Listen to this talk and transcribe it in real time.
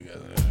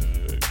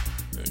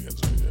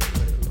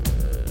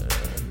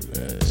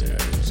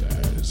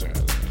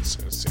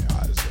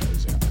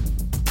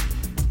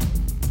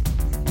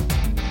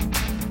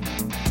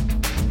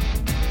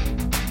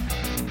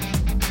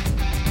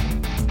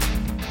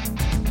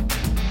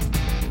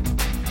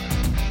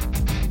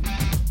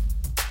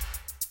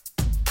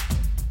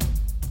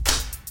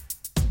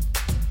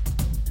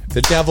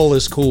The devil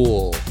is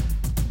cool.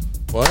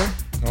 What?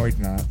 No, he's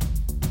not.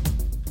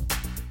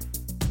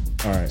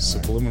 All right.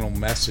 Subliminal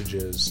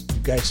messages. You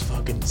guys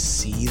fucking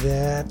see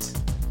that?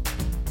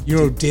 You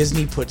know,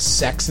 Disney put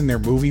sex in their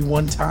movie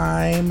one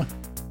time?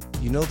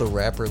 You know the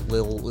rapper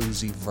Lil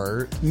Uzi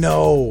Vert?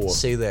 No.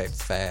 Say that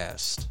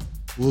fast.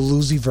 Lil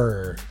Uzi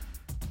Vert.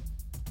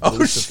 Oh,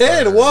 Lucifer.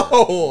 shit.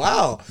 Whoa.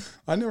 Wow.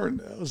 I never...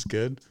 That was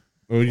good.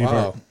 Uzi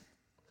Wow. Vert.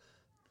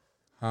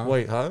 Huh?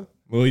 Wait, huh?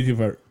 Uzi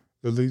Vert.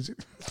 Lil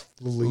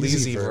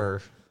Uzi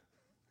Vert.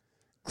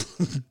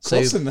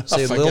 Close enough,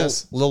 say I Lil,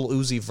 guess. Lil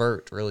Uzi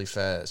Vert really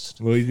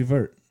fast. Uzi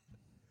Vert.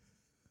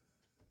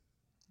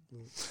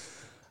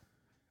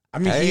 I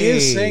mean, he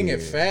is saying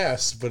it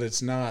fast, but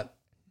it's not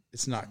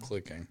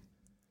clicking.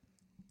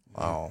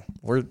 Wow.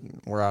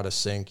 We're out of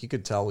sync. You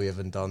could tell we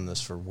haven't done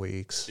this for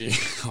weeks.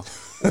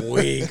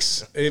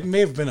 Weeks. It may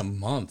have been a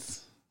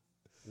month.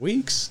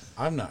 Weeks?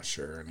 I'm not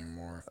sure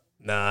anymore.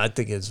 Nah, I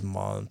think it's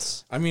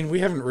months. I mean, we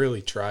haven't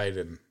really tried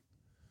in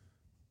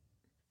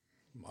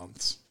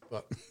months,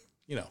 but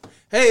you know.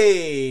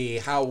 Hey,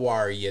 how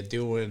are you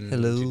doing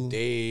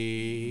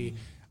today?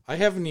 I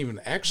haven't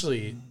even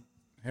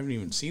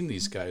seen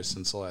these guys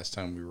since the last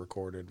time we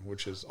recorded,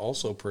 which is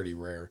also pretty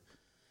rare.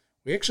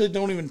 We actually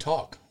don't even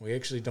talk. We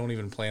actually don't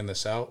even plan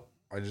this out.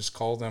 I just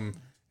call them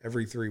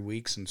every 3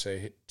 weeks and say,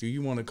 hey, do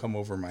you want to come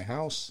over my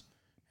house?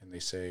 And they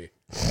say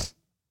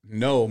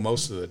no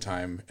most of the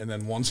time. And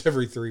then once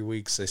every 3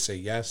 weeks, they say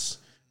yes.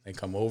 They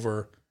come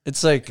over.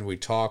 It's like... And we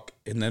talk,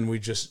 and then we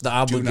just the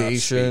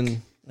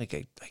obligation. Like,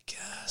 I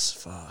guess,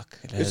 fuck.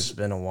 It has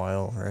been a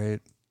while, right?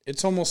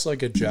 It's almost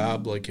like a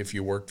job, like if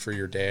you worked for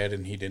your dad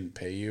and he didn't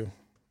pay you.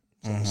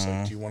 It's almost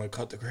like, do you want to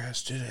cut the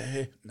grass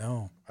today?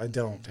 No, I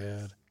don't,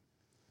 Dad.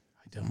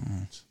 I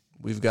don't.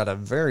 We've got a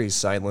very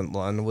silent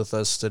Len with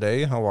us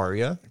today. How are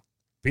you?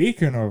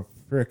 Speaking of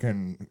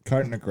freaking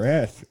cutting the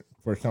grass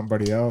for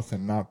somebody else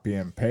and not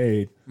being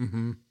paid,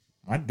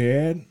 my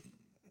dad,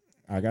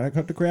 I got to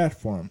cut the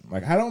grass for him.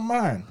 Like, I don't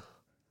mind,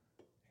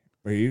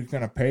 but he's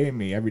going to pay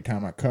me every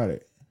time I cut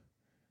it.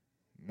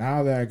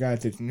 Now that I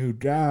got this new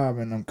job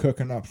and I'm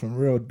cooking up some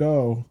real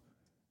dough,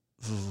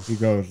 he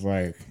goes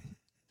like,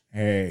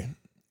 hey,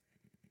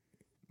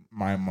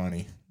 my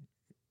money.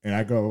 And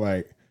I go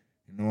like,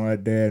 you know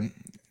what, Dad?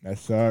 That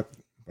sucked,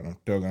 but I'm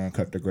still going to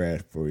cut the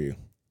grass for you.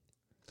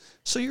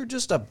 So you're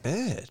just a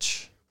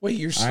bitch. Wait,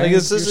 you're like,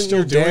 this isn't still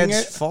your doing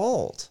dad's it?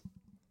 fault.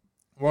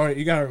 Well,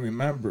 you got to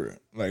remember,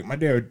 like, my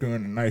dad was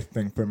doing a nice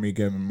thing for me,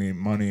 giving me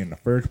money in the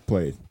first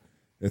place.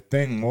 The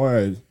thing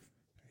was,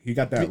 he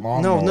got that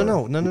lawnmower.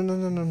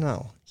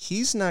 No.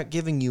 He's not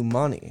giving you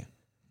money.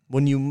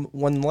 When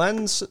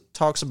Len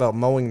talks about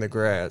mowing the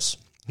grass,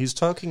 he's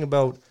talking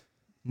about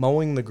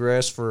mowing the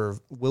grass for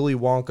Willy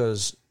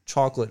Wonka's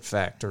chocolate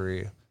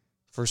factory.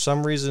 For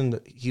some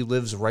reason, he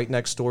lives right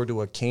next door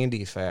to a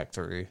candy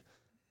factory.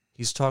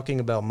 He's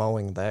talking about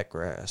mowing that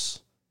grass.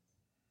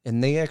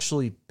 And they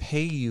actually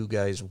pay you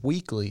guys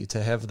weekly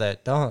to have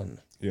that done.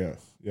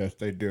 Yes,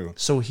 they do.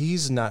 So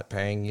he's not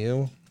paying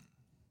you.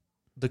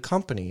 The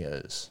company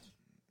is.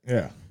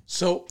 Yeah.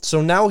 So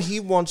now he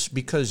wants,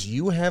 because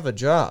you have a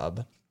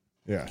job,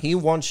 he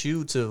wants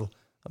you to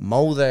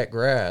mow that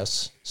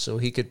grass so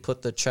he could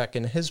put the check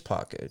in his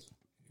pocket.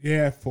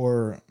 Yeah,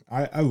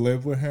 I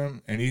live with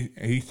him, and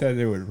he said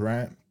it was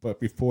rent, but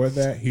before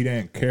that, he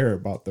didn't care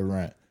about the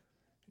rent.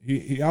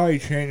 He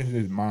always changes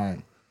his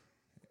mind.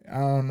 I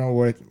don't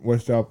know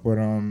what's up with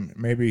him.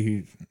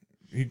 Maybe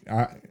he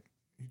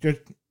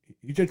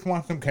just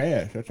wants some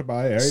cash. That's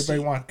about it. Everybody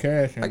wants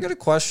cash. I got a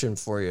question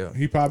for you.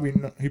 He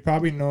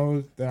probably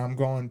knows that I'm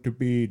going to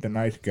be the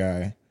nice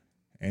guy,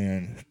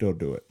 and still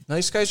do it.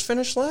 Nice guys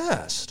finish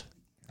last.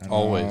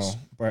 Always.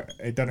 But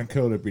it doesn't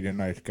kill to be the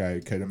nice guy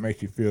because it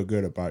makes you feel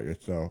good about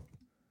yourself.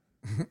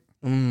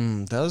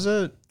 Does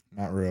it?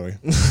 Not really.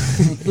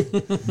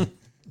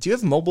 Do you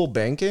have mobile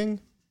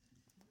banking?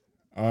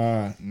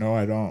 No,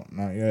 I don't.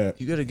 Not yet.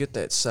 You got to get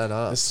that set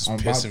up. This is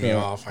pissing me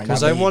off.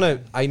 Because I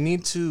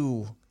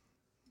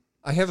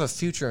have a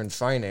future in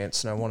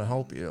finance and I want to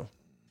help you.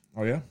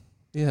 Oh, yeah?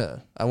 Yeah.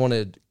 I want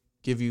to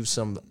give you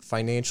some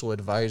financial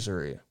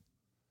advisory.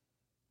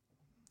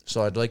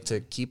 So I'd like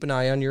to keep an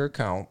eye on your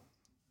account.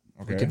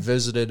 Okay. We could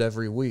visit it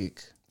every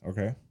week.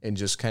 Okay. And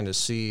just kind of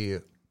see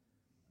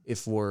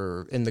if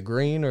we're in the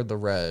green or the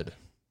red.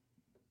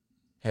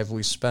 Have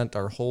we spent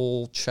our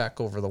whole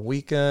check over the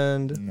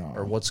weekend? No.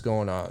 Or what's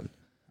going on?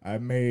 I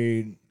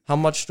made... How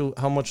much do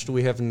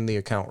we have in the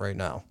account right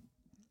now?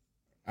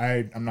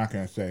 I'm not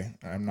going to say.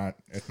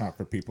 It's not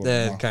for people.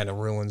 That kind of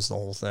ruins the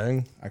whole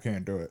thing. I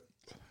can't do it.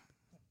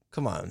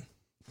 Come on.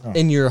 Oh.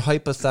 In your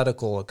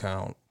hypothetical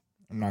account.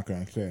 I'm not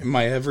going to say. In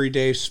my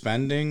everyday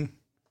spending,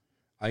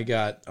 I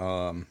got,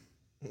 I'll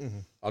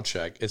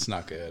check. It's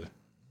not good.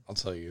 I'll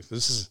tell you.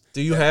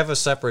 Do you have a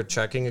separate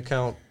checking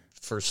account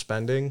for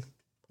spending?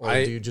 Or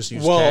do you just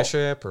use Cash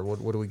App, or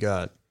what do we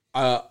got?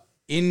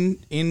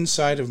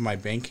 Inside of my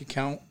bank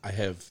account, I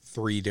have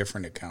 3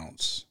 different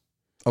accounts.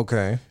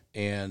 Okay.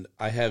 And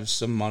I have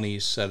some money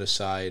set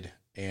aside,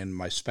 and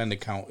my spend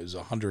account is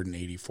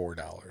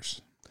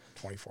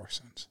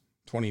 $184.24.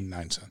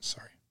 29 cents,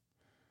 sorry.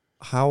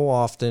 How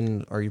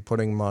often are you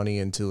putting money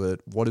into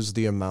it? What is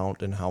the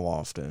amount and how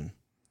often?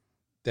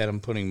 That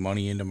I'm putting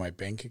money into my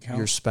bank account?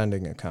 Your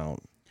spending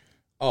account.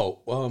 Oh,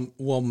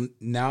 well,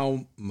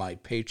 now my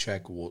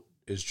paycheck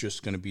is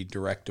just going to be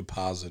direct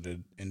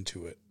deposited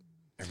into it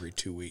every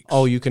 2 weeks.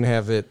 Oh, you can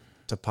have it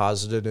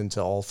deposited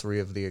into all 3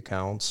 of the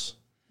accounts?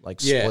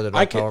 Like split it up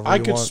however you want? I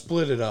could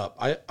split it up.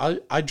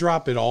 I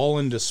drop it all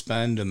into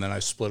spend, and then I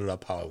split it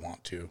up how I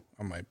want to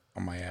on my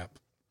app.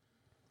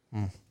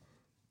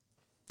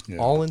 Yeah.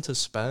 All into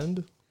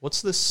spend?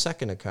 What's the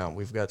second account?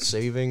 We've got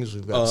savings,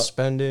 we've got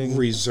spending.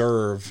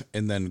 Reserve,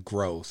 and then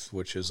growth,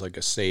 which is like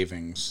a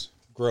savings.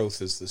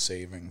 Growth is the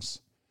savings.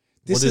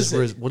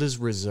 What is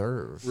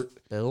reserve?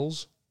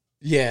 Bills?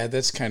 Yeah,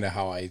 that's kind of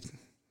how I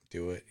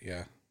do it,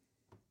 yeah.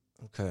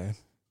 Okay.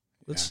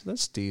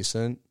 That's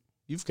decent.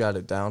 You've got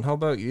it down. How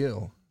about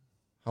you?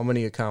 How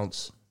many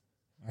accounts?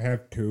 I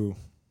have 2.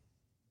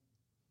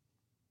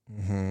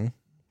 Mm-hmm.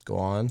 Go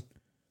on.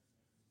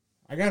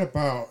 I got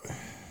about...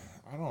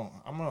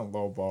 I'm gonna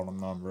lowball the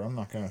number. I'm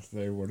not gonna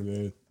say what it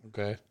is.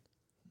 Okay.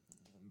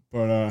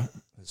 But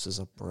this is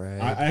a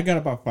brag. I got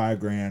about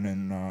 $5,000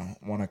 in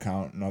one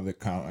account. Another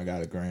account, I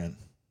got $1,000.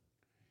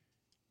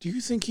 Do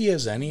you think he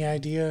has any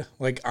idea?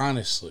 Like,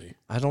 honestly.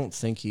 I don't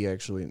think he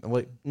actually...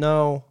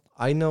 No,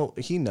 I know.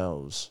 He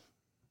knows.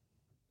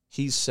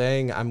 He's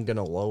saying I'm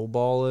gonna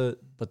lowball it,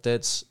 but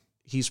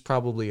he's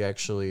probably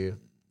actually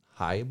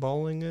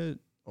highballing it,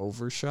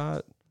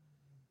 overshot.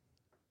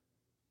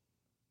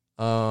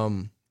 I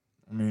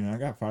mean, I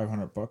got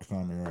 $500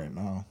 on me right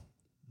now.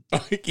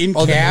 In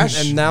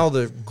cash? And now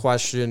the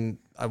question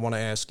I want to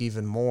ask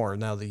even more,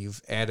 now that you've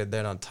added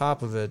that on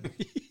top of it,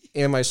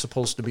 am I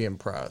supposed to be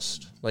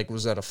impressed? Like,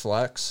 was that a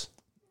flex?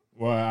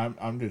 Well,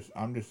 I'm just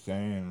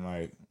saying,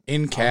 like,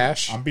 in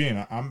cash. I'm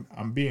being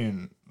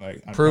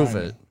like, prove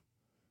it.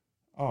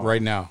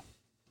 Right now.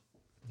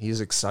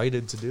 He's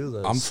excited to do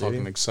this. I'm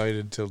fucking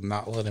excited to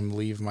not let him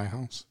leave my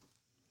house.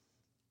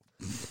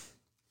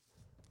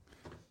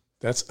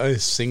 That's a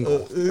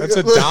single. That's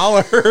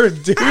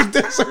 $1, dude.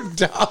 Those are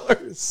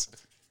dollars.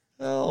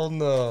 Hell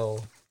no.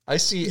 I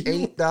see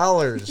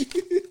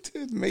 $8.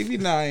 Dude, maybe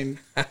 9.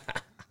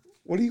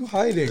 What are you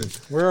hiding?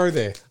 Where are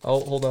they? Oh,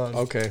 hold on.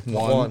 Okay,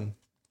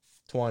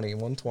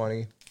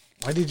 120.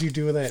 Why did you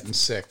do that in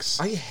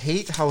 6? I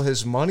hate how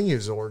his money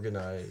is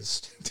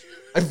organized.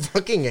 I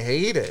fucking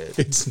hate it.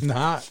 It's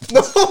not.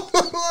 No,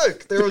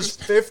 look, there was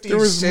 50 there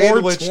was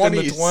sandwiched more in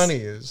the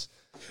 20s.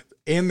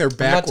 And they're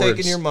backwards. I'm not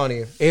taking your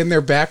money. And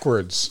they're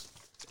backwards.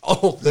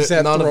 Oh, is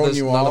that none throwing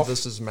you off? None of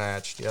this is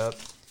matched. Yep.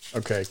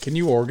 Okay, can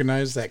you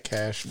organize that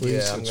cash,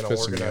 please? Yeah, I'm going to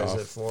organize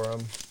it for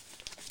him.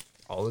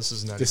 Oh, this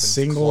is not the even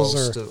singles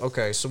close to...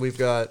 Okay, so we've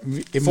got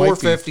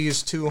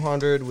 450s,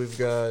 200. We've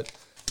got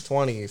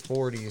 20,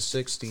 40,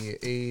 60,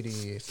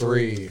 80,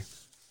 3.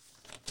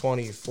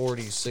 20,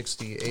 40,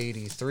 60,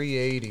 80,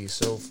 380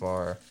 so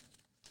far.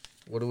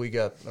 What do we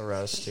got the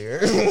rest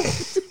here?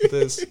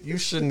 You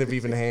shouldn't have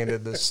even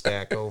handed this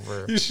stack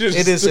over.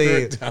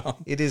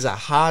 It is a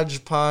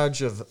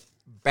hodgepodge of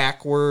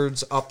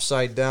backwards,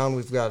 upside down.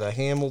 We've got a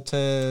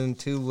Hamilton,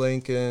 2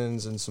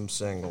 Lincolns, and some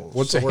singles.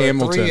 What's a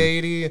Hamilton?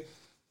 380.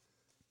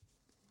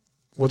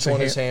 Which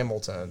one is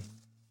Hamilton?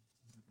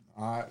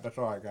 That's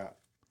all I got.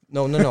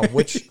 No.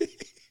 Which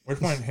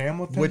one,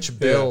 Hamilton? Which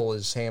bill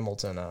is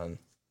Hamilton on?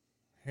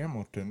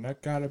 Hamilton,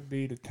 that gotta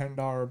be the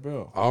 $10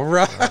 bill. All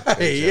right,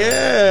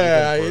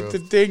 yeah, I hit the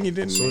ding. You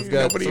didn't. So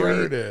nobody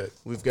heard it.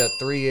 We've got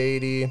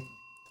 380.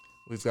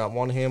 We've got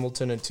 1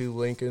 Hamilton and 2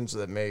 Lincolns.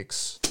 That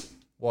makes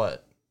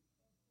what?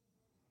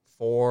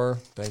 4.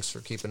 Thanks for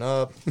keeping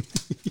up.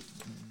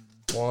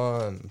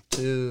 1,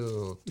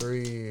 2,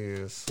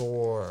 3,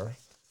 4,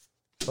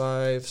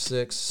 5,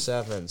 6,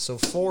 7. So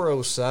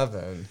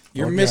 407.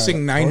 You're missing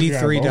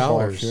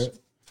 $93.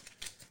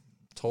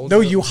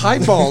 No, you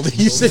highballed.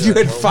 You said you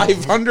had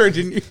 500,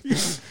 and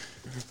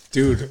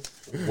dude,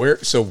 where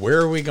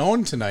are we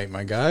going tonight,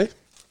 my guy?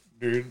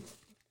 Dude,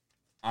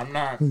 I'm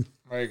not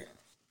like,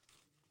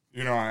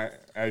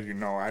 as you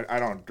know, I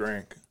don't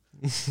drink,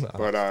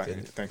 but I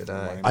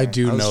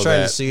do know that. I was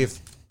trying to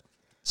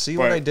see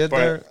what I did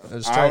there.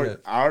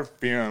 I was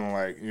feeling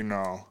like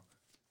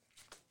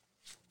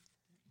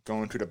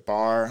going to the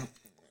bar.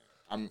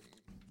 I'm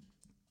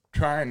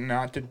trying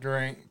not to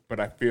drink, but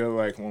I feel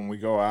like when we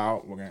go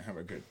out, we're going to have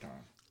a good time.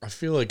 I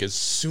feel like as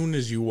soon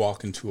as you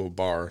walk into a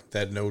bar,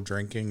 that no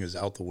drinking is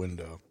out the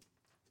window.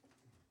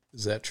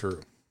 Is that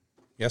true?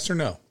 Yes or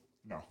no?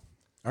 No.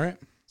 All right.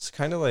 It's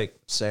kind of like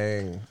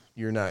saying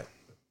you're not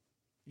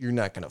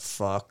going to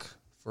fuck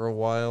for a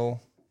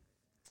while,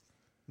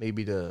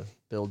 maybe to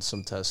build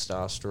some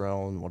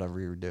testosterone, whatever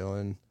you're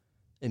doing,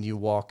 and you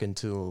walk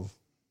into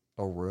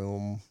a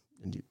room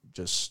and you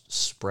just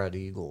spread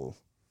eagle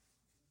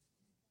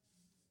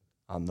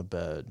on the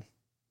bed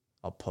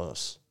a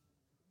puss.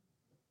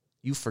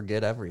 You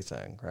forget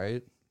everything,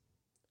 right?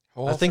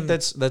 I think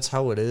that's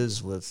how it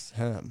is with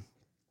him.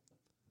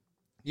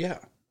 Yeah.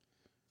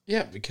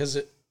 Yeah, because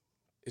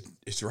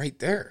it's right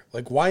there.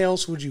 Like, why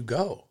else would you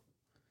go?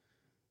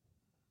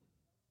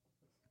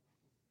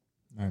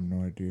 I have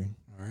no idea.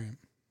 All right.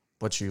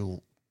 But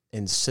you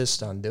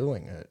insist on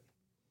doing it.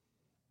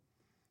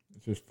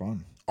 It's just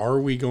fun. Are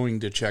we going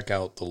to check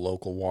out the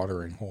local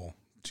watering hole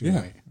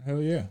tonight? Yeah,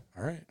 hell yeah.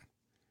 All right.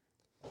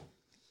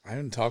 I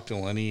haven't talked to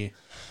Lenny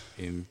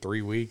in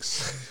 3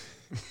 weeks.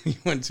 He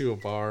went to a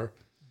bar.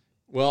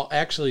 Well,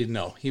 actually,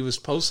 no. He was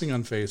posting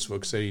on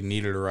Facebook, said he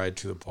needed a ride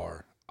to the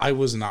bar. I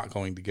was not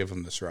going to give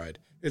him this ride.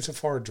 It's a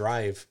far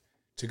drive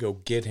to go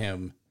get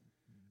him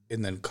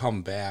and then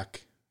come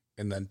back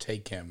and then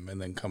take him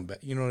and then come back.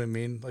 You know what I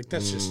mean? Like,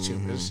 that's just too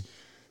much.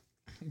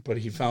 But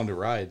he found a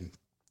ride.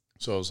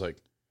 So I was like,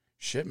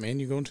 shit, man,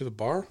 you going to the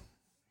bar?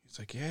 He's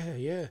like,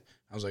 yeah.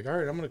 I was like, all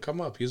right, I'm going to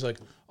come up. He's like,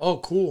 oh,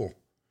 cool.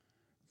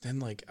 Then,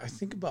 like, I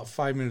think about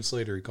 5 minutes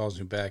later, he calls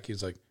me back.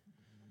 He's like,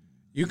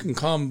 you can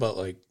come, but,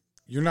 like,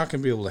 you're not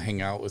going to be able to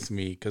hang out with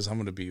me because I'm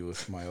going to be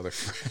with my other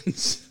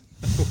friends.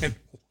 I went,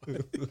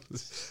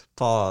 what?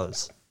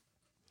 Pause.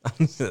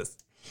 I'm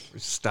just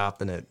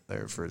stopping it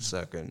there for a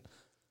second.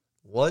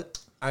 What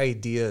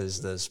idea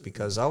is this?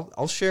 Because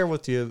I'll share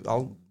with you.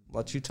 I'll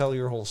let you tell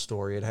your whole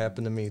story. It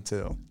happened to me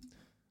too.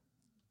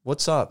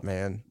 What's up,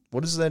 man?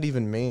 What does that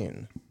even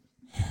mean?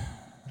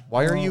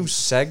 Why are you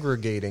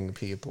segregating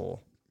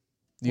people?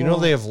 You know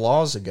they have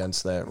laws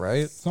against that,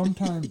 right?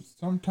 Sometimes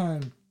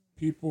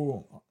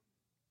people.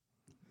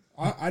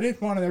 I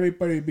just wanted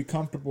everybody to be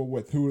comfortable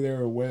with who they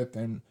were with,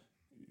 and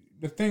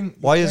the thing.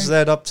 Why is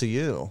that up to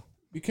you?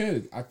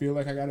 Because I feel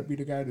like I got to be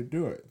the guy to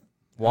do it.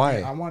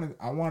 Why? I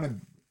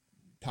wanted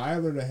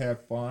Tyler to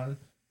have fun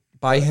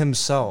by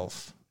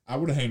himself. I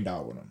would have hanged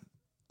out with him.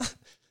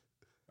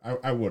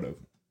 I would have.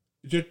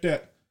 Just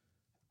that.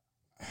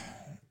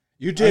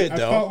 You did,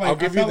 though. I'll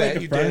give you that.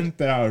 Like the friends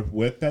that I was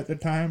with at the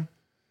time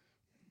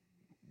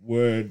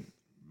would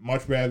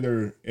much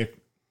rather if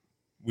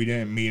we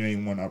didn't meet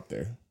anyone up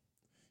there.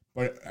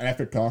 But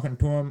after talking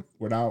to him,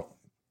 I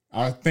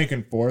was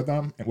thinking for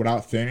them and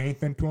without saying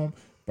anything to him.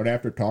 But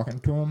after talking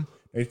to him,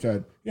 they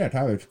said, "Yeah,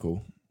 Tyler's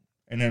cool."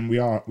 And then we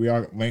all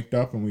linked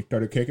up and we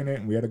started kicking it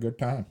and we had a good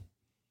time.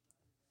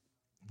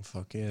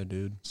 Fuck yeah,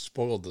 dude!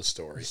 Spoiled the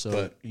story. So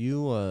but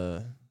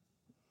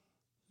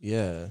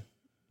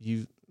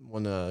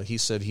when he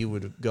said he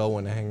would go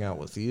and hang out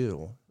with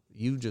you,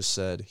 you just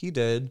said he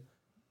did.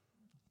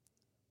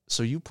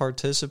 So you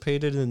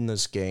participated in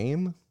this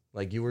game?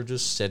 Like you were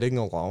just sitting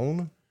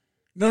alone?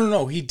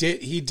 No. He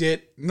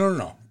did.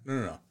 No.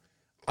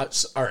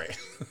 All right.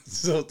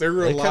 So there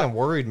were a lot. It kind of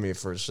worried me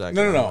for a second.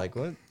 No. I'm like,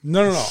 what?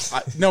 No.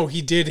 No,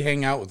 he did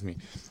hang out with me.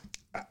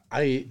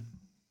 I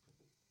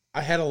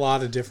had a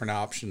lot of different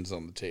options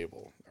on the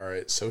table. All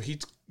right. So he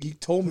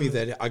told me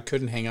that I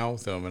couldn't hang out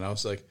with him, and I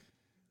was like,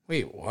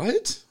 wait,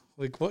 what?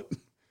 Like, what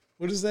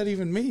does that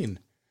even mean?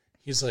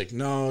 He's like,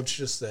 no, it's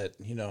just that,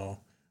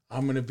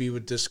 I'm going to be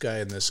with this guy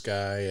and this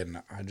guy,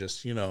 and I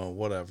just,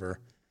 whatever.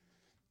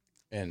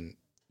 And,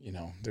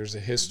 there's a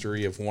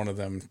history of one of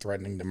them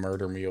threatening to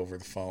murder me over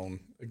the phone.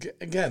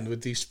 Again,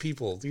 with these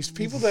people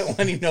that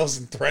Lenny knows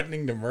and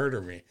threatening to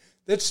murder me.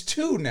 That's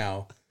two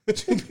now.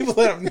 Two people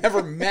that I've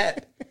never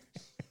met.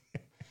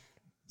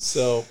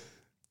 So,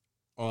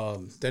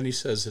 then he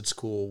says it's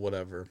cool,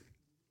 whatever.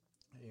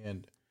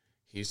 And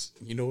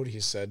you know what he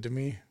said to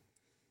me?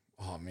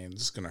 Oh man,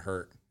 this is going to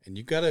hurt. And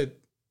you gotta,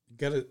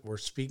 we're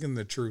speaking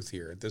the truth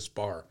here at this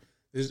bar.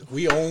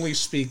 We only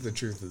speak the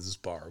truth at this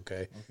bar,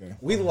 okay?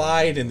 We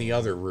lied in the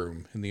other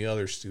room, in the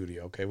other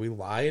studio, okay? We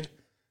lied,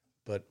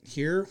 but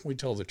here we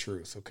tell the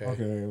truth, okay?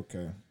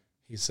 Okay.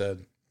 He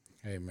said,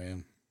 hey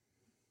man,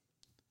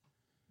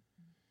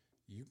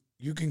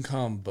 you can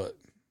come, but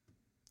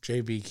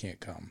JB can't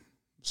come,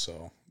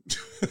 so.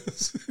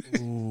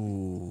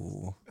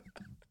 Ooh.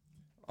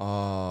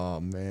 Oh,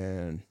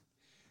 man.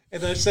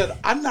 And I said,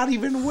 I'm not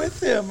even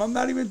with him. I'm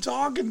not even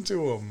talking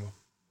to him.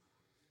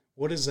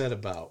 What is that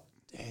about?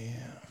 Damn.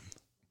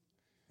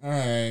 All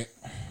right.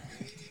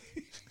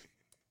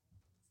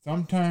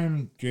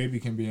 Sometimes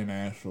JB can be an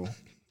asshole.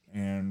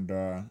 And,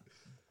 a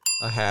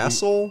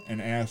hassle? An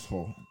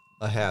asshole.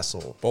 A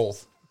hassle.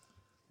 Both.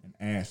 An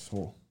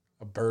asshole.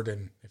 A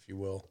burden, if you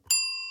will.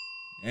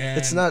 And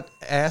it's not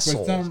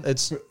asshole.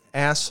 It's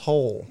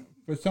asshole.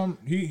 But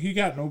he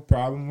got no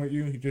problem with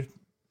you.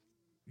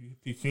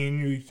 He seen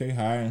you, he say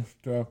hi and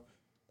stuff,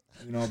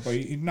 But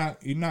he's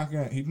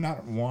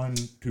not one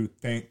to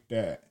think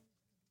that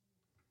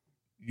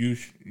you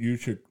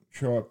should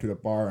show up to the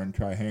bar and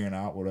try hanging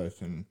out with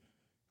us and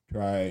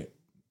try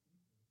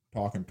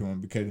talking to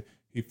him because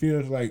he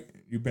feels like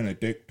you've been a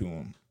dick to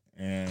him,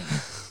 and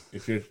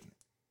it's just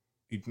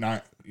he's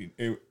not.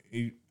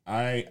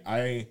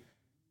 I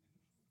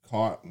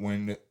caught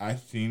when I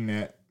seen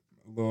that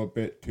a little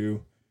bit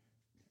too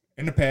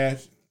in the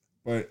past,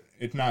 but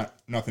it's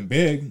nothing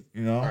big,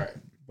 All right.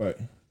 But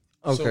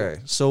okay,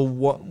 so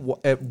what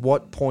at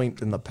what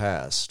point in the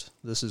past?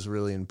 This is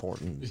really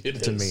important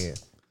to me.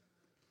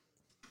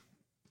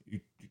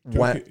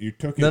 You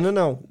took it.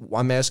 No.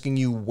 I'm asking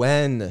you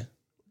when.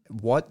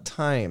 What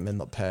time in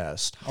the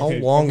past? How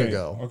long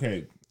ago?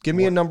 Okay. Give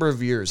me a number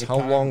of years. How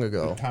long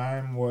ago? The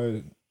time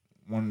was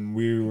when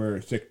we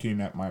were 16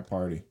 at my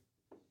party.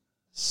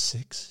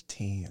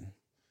 16.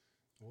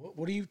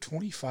 What are you,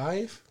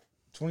 25?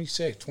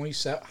 26,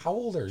 27? How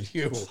old are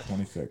you?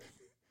 26.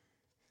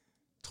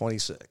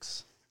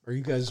 26. Are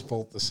you guys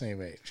both the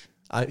same age?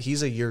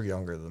 He's a year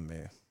younger than me,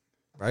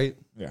 right?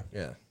 Yeah.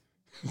 Yeah.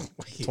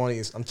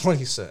 20. I'm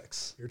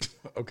 26.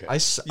 Okay.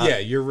 Yeah,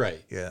 you're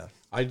right. Yeah.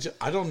 I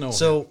don't know.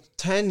 So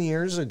 10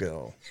 years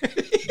ago.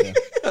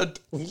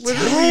 Literally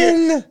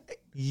 10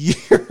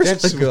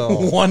 years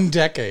ago. 1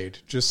 decade,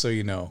 just so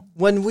you know.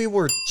 When we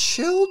were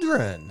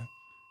children.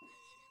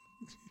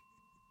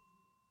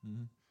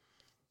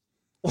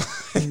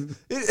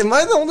 Am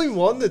I the only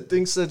one that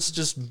thinks that's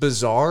just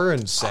bizarre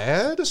and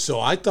sad? So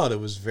I thought it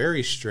was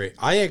very straight.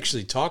 I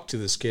actually talked to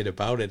this kid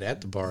about it at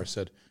the bar. I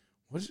said,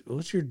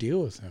 what's your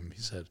deal with him?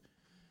 He said,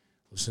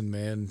 listen,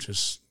 man,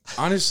 just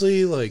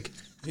honestly, like,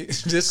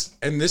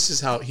 this is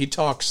how he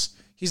talks.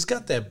 He's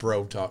got that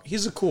bro talk.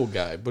 He's a cool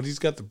guy, but he's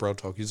got the bro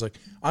talk. He's like,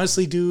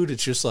 honestly, dude,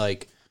 it's just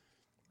like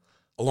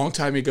a long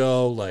time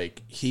ago,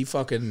 like, he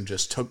fucking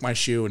just took my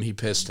shoe and he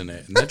pissed in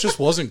it. And that just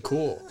wasn't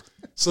cool.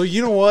 So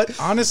you know what?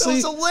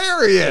 Honestly, that was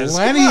hilarious.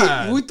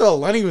 Lenny, we thought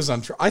Lenny was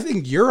on trial. I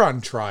think you're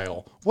on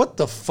trial. What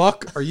the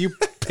fuck are you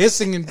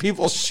pissing in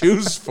people's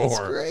shoes for?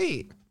 That's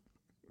great.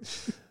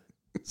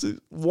 It's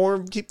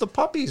warm. Keep the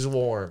puppies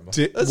warm.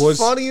 That's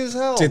funny as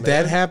hell. Did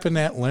that happen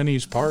at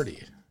Lenny's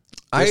party?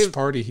 This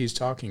party he's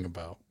talking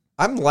about.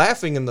 I'm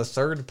laughing in the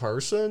third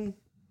person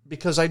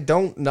because I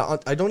don't know.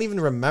 I don't even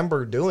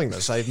remember doing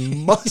this. I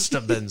must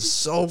have been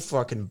so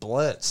fucking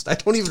blitzed. I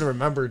don't even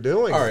remember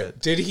doing it.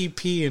 Did he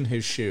pee in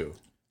his shoe?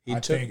 I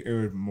think it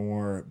was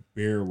more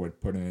beer would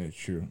put in his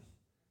shoe.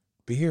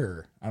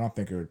 Beer? I don't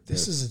think it would.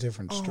 This is a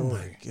different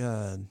story. Oh my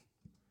God.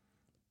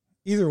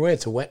 Either way,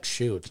 it's a wet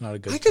shoe. It's not a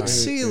good I could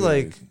see,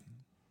 like,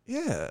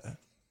 yeah.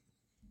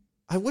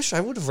 I wish I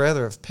would have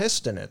rather have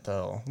pissed in it,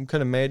 though. I'm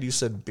kind of mad you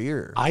said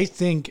beer. I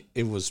think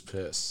it was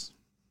piss.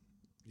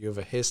 You have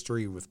a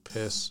history with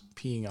piss,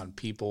 peeing on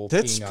people.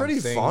 That's peeing pretty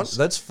on things, fun.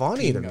 That's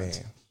funny to me.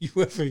 You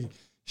have a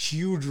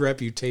huge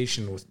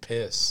reputation with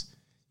piss.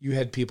 You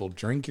had people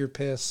drink your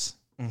piss.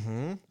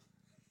 Mm-hmm.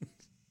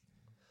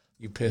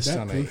 You pissed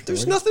on a...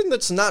 There's nothing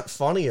that's not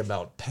funny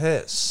about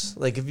piss.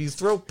 Like, if you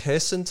throw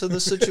piss into the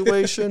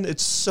situation,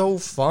 it's so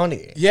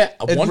funny. Yeah,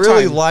 it one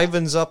really time,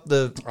 livens up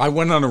the... I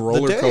went on a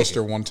roller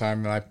coaster one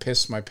time and I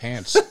pissed my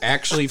pants.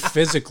 Actually,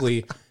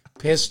 physically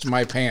pissed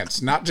my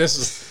pants. Not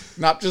just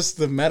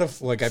the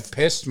metaphor. Like, I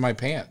pissed my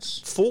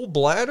pants. Full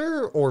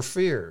bladder or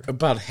fear?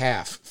 About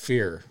half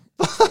fear.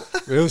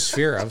 It was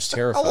fear. I was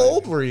terrified. How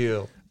old were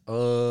you?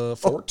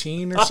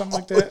 14 or something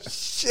like that.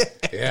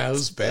 Shit. Yeah, it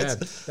was bad.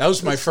 That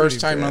was my first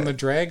time on the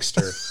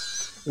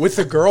dragster with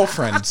a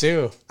girlfriend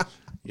too.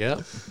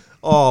 Yep.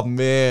 Oh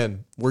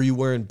man, were you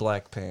wearing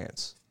black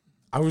pants?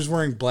 I was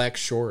wearing black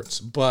shorts,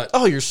 but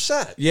you're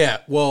set. Yeah.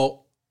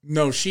 Well,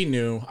 no, she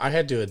knew. I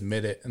had to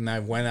admit it, and I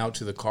went out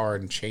to the car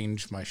and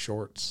changed my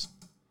shorts.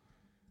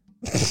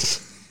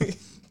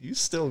 You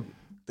still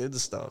did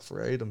stuff,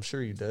 right? I'm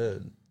sure you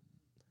did.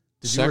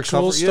 Did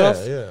Sexual you recover?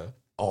 stuff? Yeah.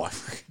 Oh,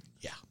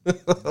 yeah.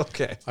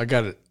 Okay. I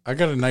got it. I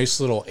got a nice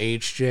little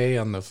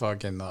HJ on the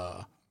fucking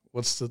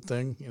what's the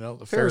thing? You know,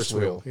 the Ferris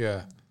wheel.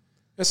 Yeah.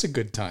 That's a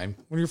good time.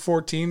 When you're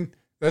 14,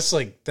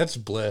 that's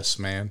bliss,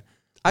 man.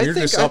 I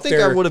think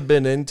I would have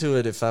been into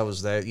it if I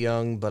was that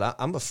young, but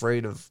I'm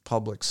afraid of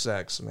public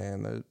sex,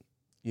 man.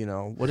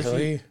 What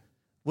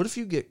if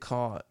you get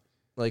caught?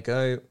 Like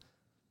I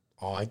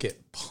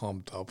get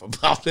pumped up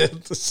about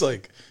it. It's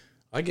like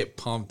I get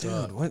pumped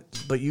up.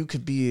 But you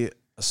could be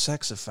a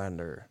sex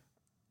offender.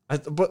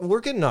 But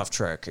we're getting off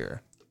track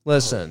here.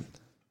 Listen,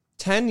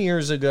 10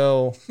 years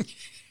ago,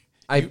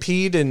 I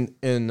peed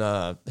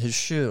in his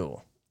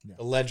shoe.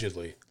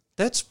 Allegedly.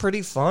 That's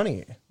pretty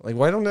funny. Like,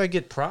 why don't I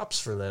get props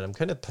for that? I'm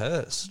kind of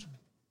pissed.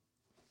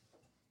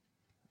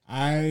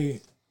 You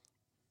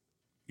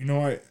know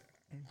what?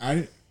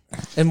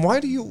 And why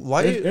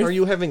are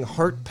you having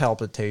heart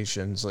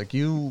palpitations? Like,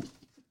 you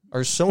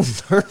are so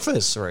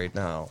nervous right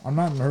now. I'm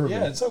not nervous.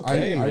 Yeah, it's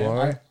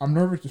okay. I'm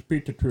nervous to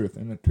speak the truth.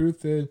 And the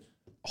truth is,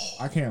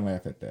 I can't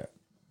laugh at that.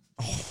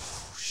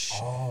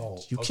 Oh,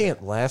 shit. You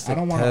can't laugh at I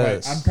don't want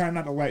to I'm trying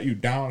not to let you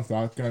down, so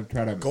I was going to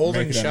try to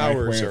golden make it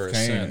showers a nice way are of a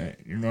saying sin. it.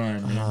 You know what I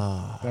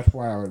mean? That's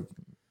why I was...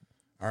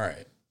 All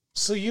right.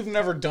 So you've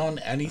never done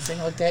anything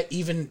like that,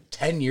 even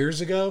 10 years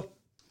ago?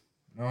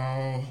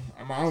 No.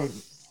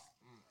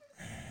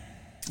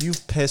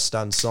 You've pissed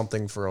on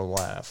something for a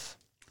laugh.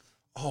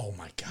 Oh,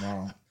 my God.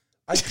 No.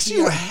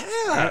 You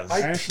have.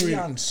 I pee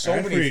on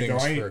so many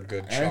things for a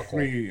good chuckle.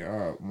 Actually,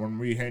 when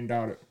we hanged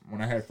out,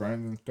 when I had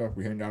friends and stuff,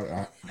 we hanged out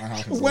at my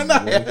house. When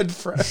I had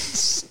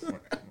friends.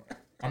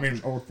 I mean,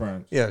 old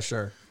friends. Yeah,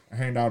 sure. I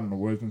hanged out in the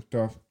woods and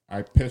stuff.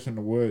 I piss in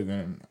the woods,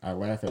 and I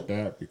laugh at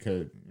that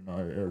because,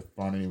 it was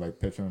funny, like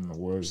pissing in the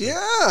woods.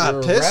 Yeah,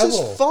 piss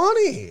is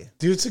funny.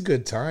 Dude, it's a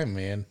good time,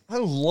 man. I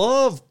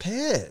love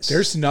piss.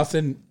 There's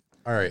nothing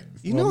All right.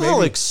 You know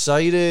how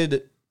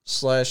excited /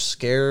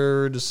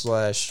 scared /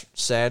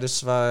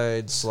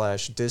 satisfied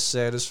 /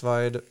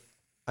 dissatisfied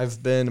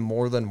I've been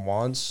more than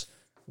once,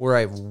 where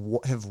I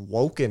have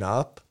woken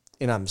up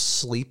and I'm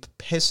sleep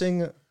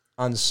pissing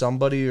on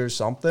somebody or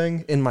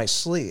something in my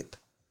sleep.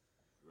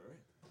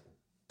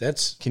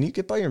 Can you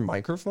get by your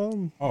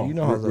microphone? Oh, you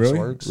know how this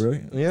works.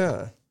 Really?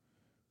 Yeah.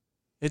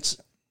 It's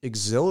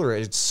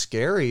exhilarating. It's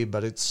scary,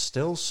 but it's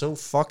still so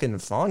fucking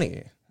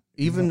funny.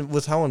 Even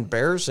with how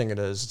embarrassing it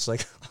is, it's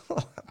like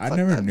I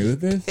never knew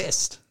this.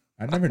 Pissed.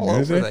 I never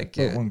knew this.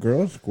 But when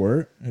girls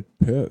squirt, it's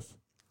piss.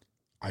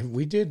 I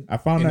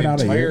found that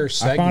out a year.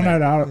 I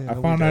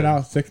found that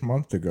out 6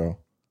 months ago.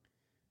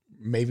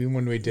 Maybe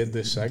when we did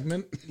this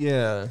segment.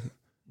 Yeah,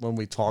 when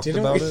we talked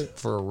about it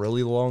for a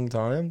really long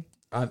time.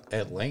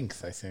 At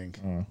length, I think.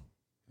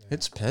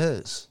 It's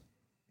piss.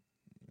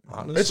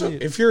 Honestly,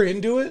 if you're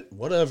into it,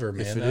 whatever,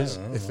 man.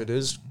 If it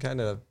is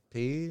kind of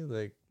pee,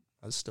 like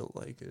I still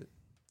like it.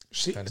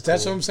 See,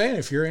 that's what I'm saying.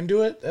 If you're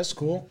into it, that's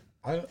cool.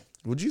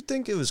 Would you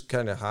think it was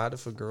kind of hot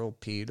if a girl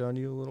peed on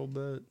you a little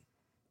bit?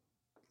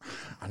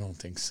 I don't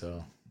think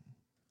so.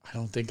 I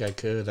don't think I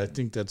could. I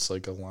think that's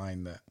like a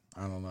line that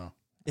I don't know.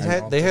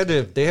 They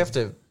have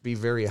to be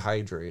very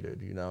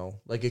hydrated, you know.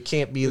 Like it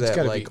can't be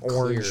that like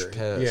orange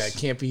piss. Yeah, it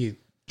can't be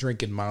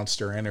drinking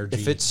Monster Energy.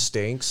 If it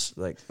stinks,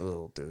 like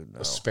oh, dude,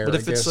 no.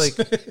 Asparagus. But if it's like,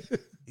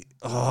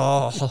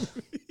 oh,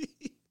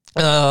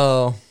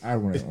 I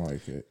wouldn't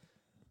like it.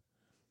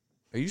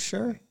 Are you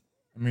sure?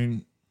 I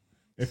mean,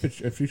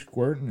 if she's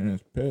squirting and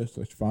it's piss,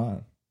 that's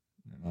fine.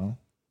 You know.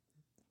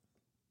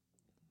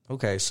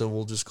 Okay, so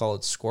we'll just call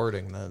it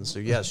squirting then. So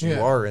yes, you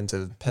are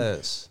into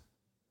piss.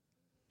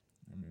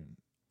 I mean,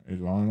 as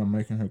long as I'm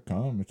making her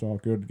come, it's all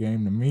good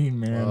game to me,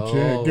 man. Oh,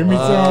 Shit, give me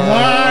some.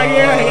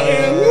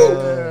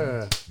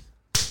 Yeah.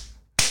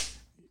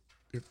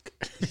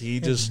 He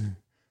just,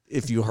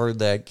 if you heard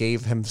that,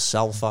 gave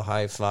himself a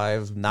high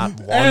five, not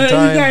one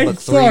time, but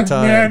 3 times.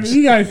 Man.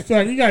 You guys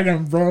suck. You guys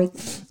them bro.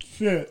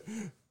 Shit.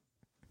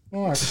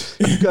 Fuck.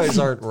 You guys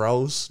aren't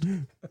roast.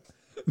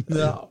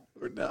 No,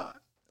 we're not.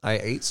 I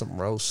ate some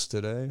roast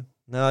today.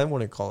 No, I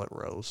wouldn't call it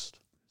roast.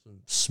 Some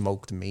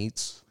smoked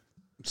meats.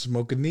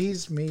 Smoking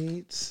these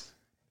meats.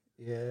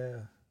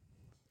 Yeah.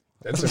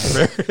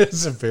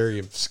 That's a very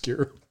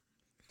obscure.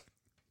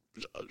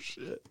 Oh,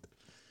 shit.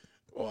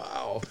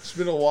 Wow. It's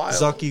been a while.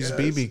 Zucky's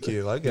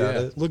BBQ. I got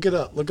it. Look it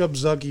up. Look up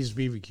Zucky's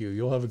BBQ.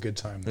 You'll have a good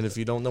time. And if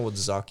you don't know what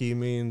Zucky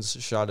means,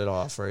 shut it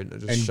off, right?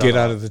 Just get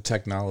out of the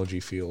technology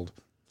field.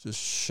 Just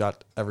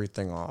shut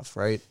everything off,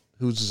 right?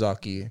 Who's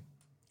Zucky?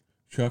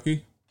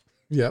 Chucky?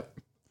 Yep.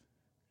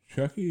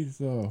 Chucky's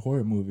a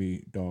horror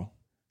movie doll.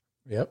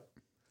 Yep.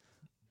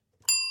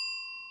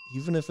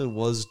 Even if it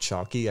was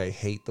Chucky, I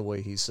hate the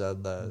way he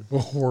said that. A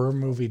horror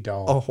movie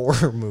doll. A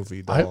horror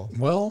movie doll.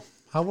 Well,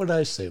 how would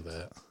I say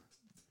that?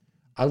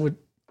 I would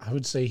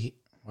say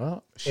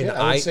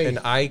an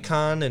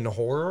icon in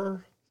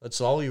horror. That's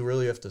all you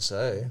really have to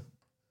say.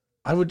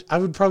 I would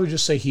probably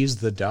just say he's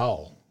the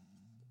doll.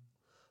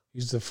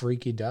 He's the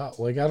freaky doll.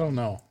 Like I don't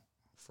know.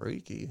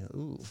 Freaky.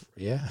 Ooh.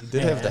 Yeah. He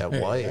did have that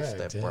wife,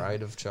 that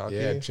bride of Chucky.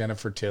 Yeah,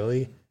 Jennifer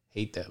Tilly.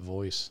 Hate that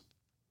voice.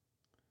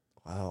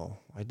 Wow.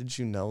 Why did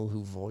you know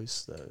who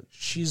voiced that?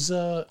 She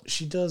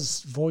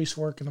does voice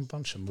work in a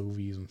bunch of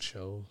movies and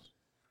shows.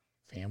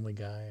 Family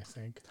Guy, I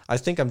think. I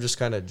think I'm just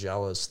kind of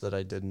jealous that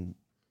I didn't,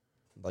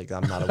 like,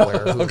 I'm not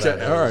aware of who that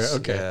is. All right,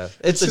 okay. Yeah.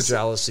 It's a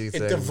jealousy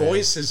thing. The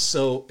voice is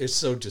so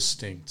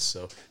distinct.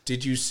 So,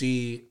 did you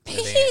see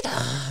Peter?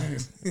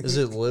 Is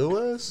it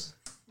Lewis?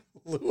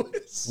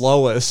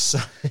 Lois.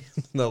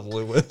 No,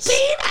 Lewis.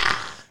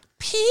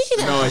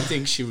 Peter. No, I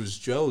think she was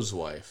Joe's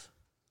wife.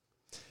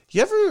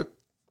 You ever...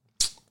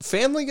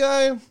 Family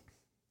Guy,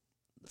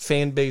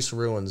 fan base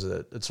ruins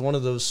it. It's one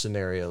of those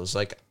scenarios.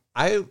 Like,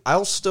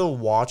 I'll still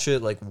watch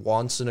it, like,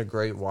 once in a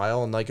great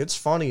while, and, like, it's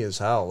funny as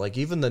hell. Like,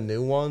 even the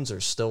new ones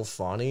are still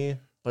funny,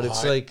 but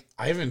it's like...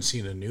 I haven't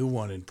seen a new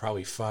one in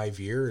probably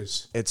 5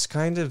 years. It's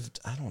kind of...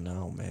 I don't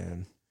know,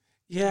 man.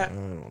 Yeah. I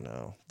don't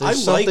know.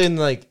 There's something,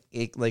 like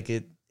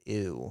it...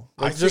 Ew.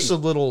 Like, just a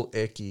little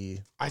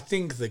icky. I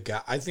think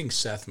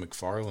Seth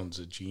MacFarlane's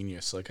a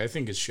genius. Like, I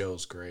think his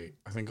show's great.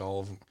 I think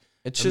all of them...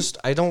 It's just,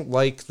 I don't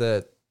like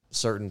that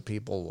certain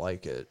people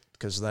like it,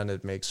 because then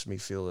it makes me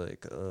feel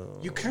like, oh.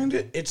 You kind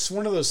of, it's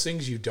one of those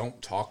things you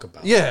don't talk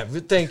about. Yeah,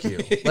 thank you.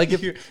 Like,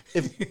 if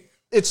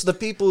it's the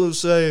people who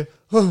say,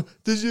 oh,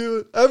 did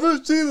you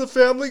ever see the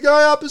Family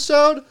Guy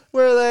episode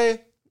where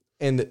they,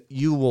 and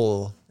you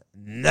will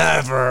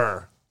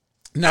never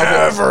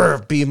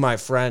be my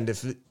friend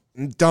if,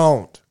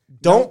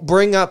 Don't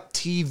bring up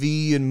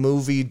TV and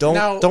movie.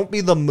 Don't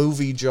be the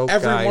movie joke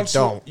guy.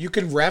 Don't. You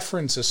can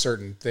reference a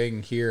certain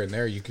thing here and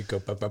there. You could go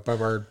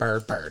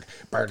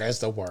bird as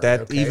the word.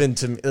 That okay? even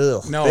to me,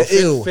 ugh. No, if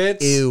it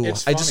fits,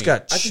 it's I just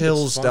got funny.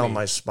 chills down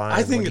my spine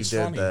I think when you it's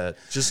did funny. that.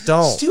 Just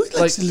don't. Stuart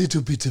likes a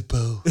little bit of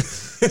both.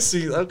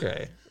 See,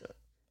 okay.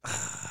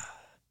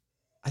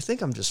 I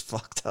think I'm just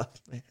fucked up,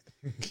 man.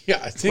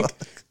 Yeah, I think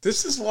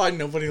This is why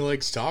nobody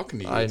likes talking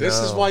to you. I This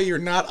is know. why you're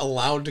not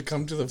allowed to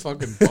come to the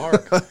fucking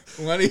park.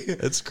 Lenny.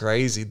 It's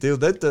crazy,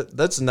 dude.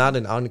 That's not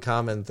an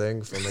uncommon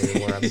thing for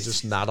me where I'm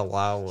just not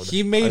allowed.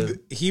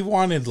 He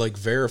wanted like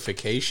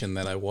verification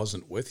that I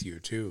wasn't with you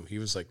too. He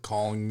was like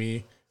calling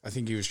me. I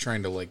think he was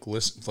trying to like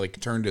listen, like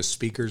turn his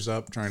speakers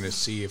up, trying to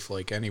see if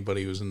like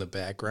anybody was in the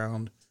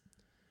background.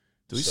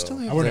 Do we still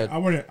have I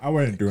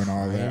wasn't doing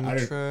all that.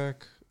 time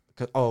track?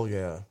 Oh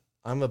yeah,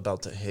 I'm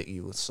about to hit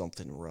you with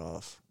something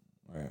rough.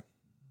 Right.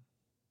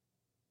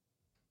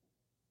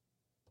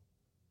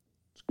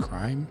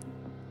 Crime?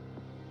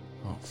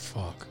 Oh,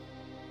 fuck.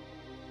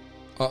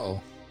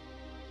 Uh-oh.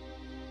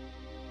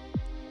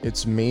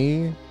 It's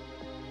me,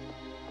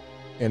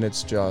 and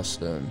it's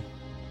Justin.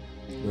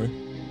 Right.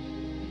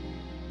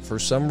 For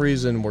some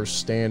reason, we're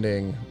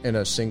standing in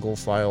a single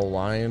file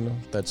line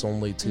that's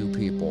only 2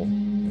 people.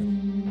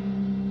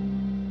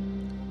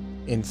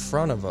 In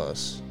front of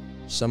us,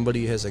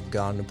 somebody has a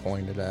gun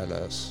pointed at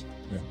us.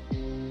 Yeah.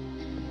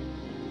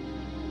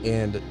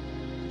 And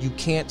you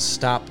can't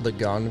stop the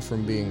gun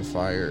from being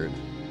fired.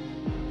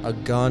 A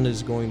gun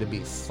is going to be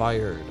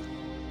fired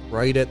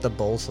right at the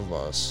both of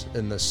us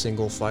in the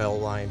single file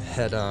line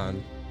head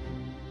on.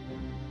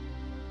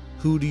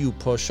 Who do you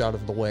push out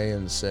of the way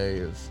and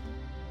save?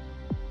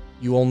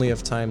 You only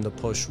have time to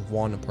push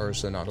one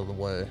person out of the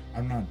way.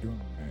 I'm not doing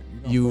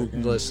that. You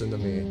don't listen to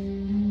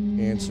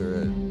me.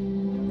 Answer it.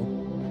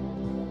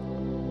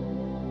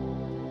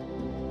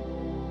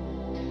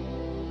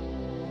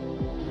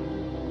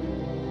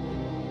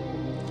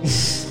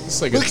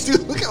 It's like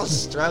Look how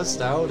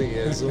stressed out he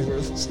is over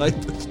this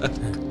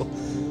hypothetical.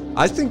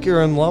 I think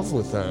you're in love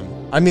with him.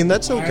 I mean,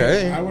 that's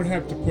okay. I would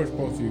have to push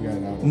both of you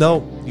guys out.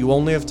 No, you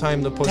only have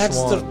time to push one.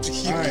 All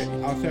right,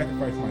 I'll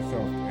sacrifice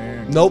myself.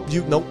 And Nope.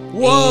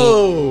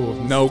 Whoa!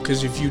 No,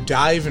 because if you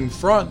dive in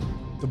front,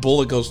 the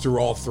bullet goes through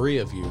all 3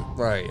 of you.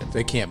 Right.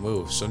 They can't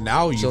move. So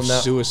now you've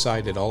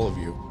suicided all of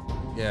you.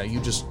 Yeah, you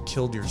just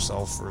killed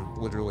yourself for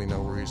literally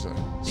no reason.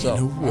 So,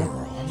 In a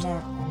world. I'm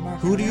not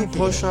who do you gonna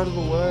push answer out of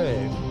the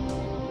way?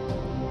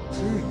 that.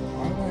 Dude,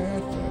 why would I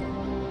ask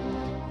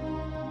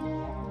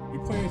that? You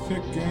play a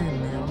sick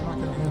game, man. I'm not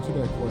going to answer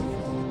that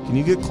question. Can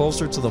you get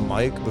closer to the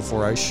mic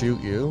before I shoot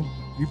you?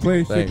 You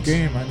play a sick Thanks.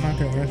 game. I'm not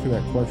going to answer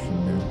that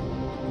question, man.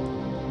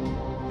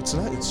 It's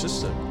not. It's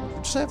just we're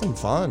just having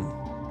fun.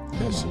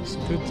 Yes, it's a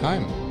good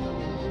time.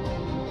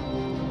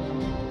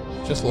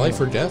 Just life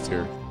or death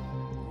here.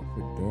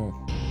 Good death.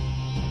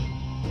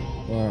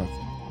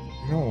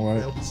 You know what?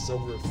 That was so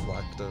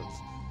reflective.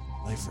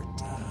 Life or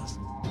death.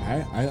 I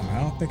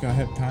don't think I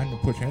have time to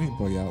push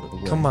anybody out of the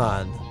way. Come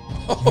on.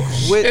 Oh,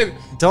 Quit. shit.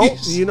 Don't.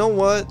 He's- You know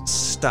what?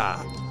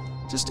 Stop.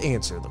 Just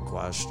answer the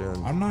question.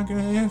 I'm not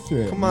going to answer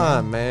it. Come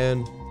on,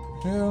 man.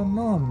 Hell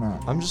no, I'm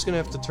not. I'm just gonna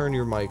have to turn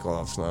your mic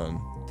off then.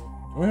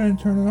 Go ahead and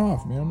turn it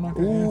off, man. I'm not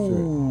going to answer it.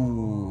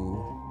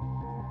 Ooh.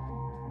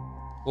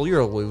 Well, you're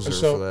a loser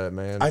So, for that,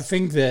 man. I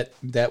think that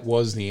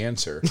was the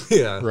answer.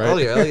 yeah. Right? Oh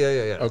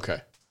yeah.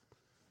 Okay.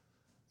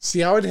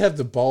 See, I would have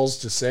the balls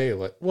to say,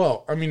 like,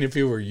 well, I mean, if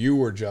it were you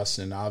or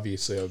Justin,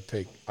 obviously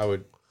I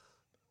would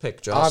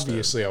Pick Justin.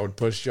 obviously I would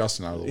push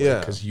Justin out of the way Yeah.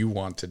 because you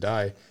want to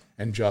die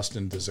and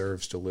Justin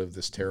deserves to live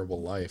this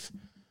terrible life.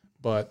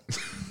 But,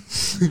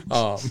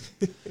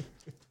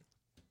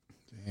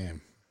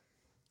 damn.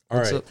 All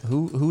right. So,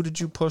 who did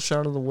you push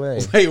out of the way?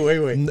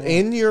 Wait.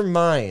 In your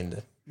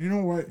mind, You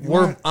know what?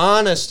 we're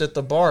honest at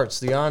the bar. It's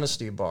the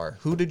honesty bar.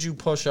 Who did you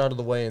push out of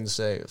the way and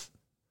save?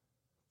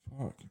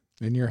 Fuck.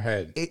 In your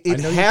head. It I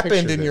know you happened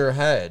pictured in it. your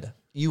head.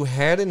 You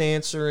had an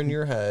answer in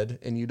your head,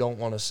 and you don't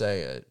want to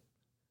say it.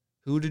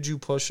 Who did you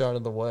push out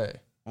of the way?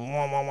 You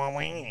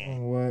know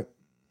what?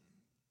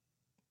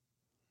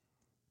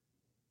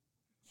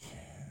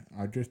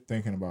 I'm just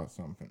thinking about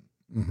something.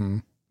 Mm-hmm.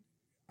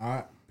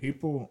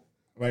 People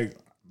like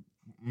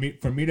me.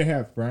 For me to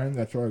have friends,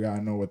 that's why I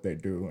gotta know what they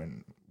do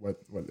and what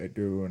they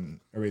do and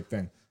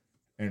everything,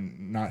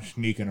 and not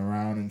sneaking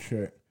around and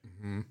shit.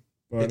 Mm-hmm.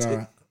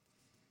 But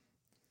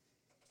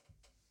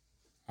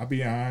I'll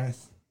be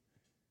honest.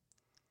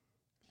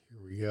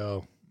 Here we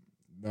go.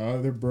 The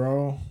other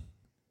bro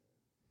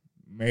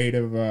may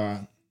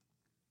have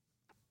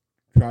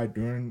tried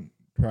doing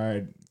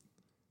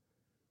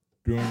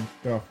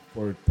stuff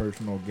for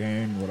personal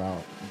gain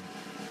without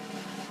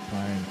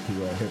trying to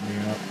hit me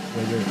up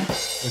with it,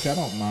 which I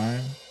don't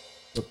mind.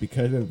 But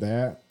because of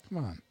that, Come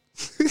on.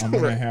 I'm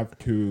gonna have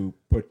to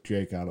put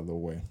Jake out of the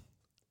way.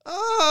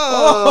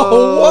 Oh,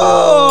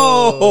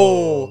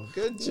 whoa!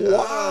 Good job.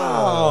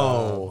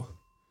 Wow.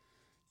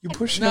 You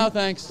push No,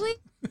 thanks.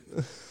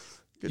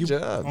 Good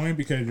job. Only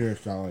because you're a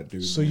solid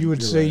dude. So man. you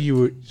would You're say right. you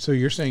would. So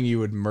you're saying you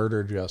would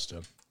murder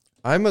Justin?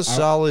 I'm a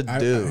solid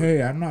dude.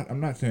 Hey, I'm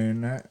not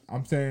saying that.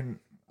 I'm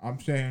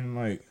saying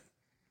like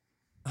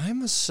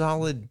I'm a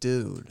solid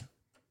dude.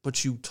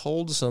 But you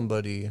told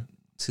somebody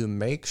to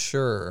make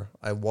sure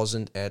I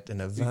wasn't at an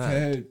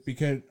event.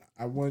 because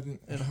I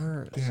wasn't. It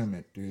hurts. Damn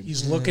it, dude.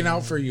 He's looking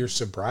out for your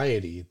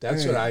sobriety.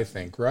 That's what I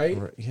think, right?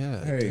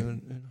 Yeah, Hey.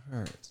 dude, it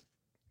hurts.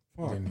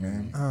 Fuck,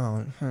 man. Oh,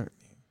 it hurt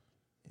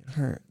me. It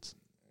hurts.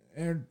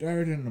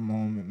 they're in the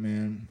moment,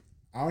 man.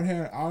 I was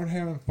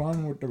having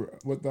fun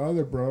with the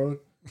other bros,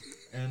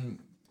 and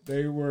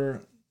they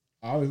were.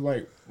 I was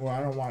like, well, I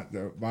don't want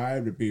the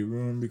vibe to be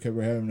ruined because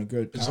we're having a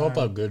good time. It's all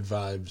about good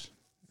vibes.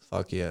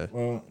 Fuck yeah.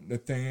 Well, the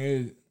thing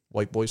is,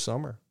 White boy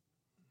summer.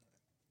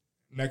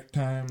 next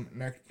time,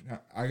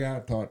 I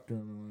gotta talk to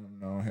him and let him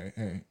know,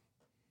 hey,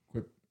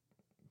 quit,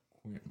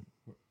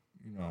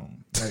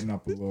 lighten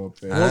up a little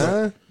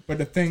bit. But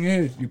the thing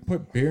is, you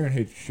put beer in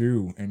his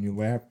shoe and you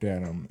laughed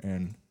at him,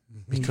 and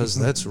because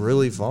that's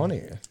really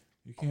funny.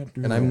 You can't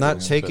do. And I'm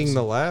not taking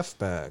the laugh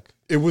back.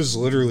 It was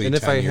literally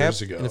 10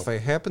 years ago. And if I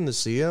happen to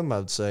see him,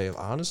 I'd say,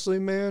 honestly,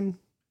 man,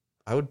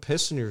 I would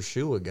piss in your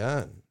shoe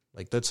again.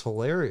 Like, that's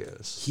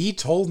hilarious. He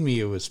told me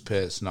it was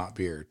piss, not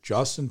beer.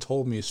 Justin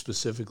told me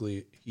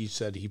specifically, he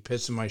said he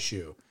pissed in my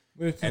shoe.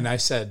 Listen, And I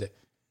said,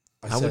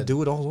 I would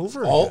do it all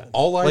over again.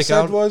 All I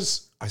said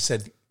was,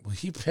 well,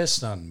 he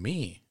pissed on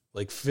me.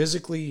 Like,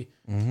 physically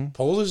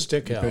pulled his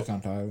dick out. Piss on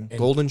Tyler.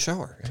 Golden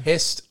shower.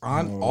 Pissed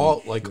on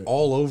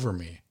all over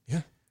me.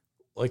 Yeah.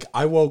 Like,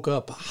 I woke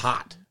up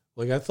hot.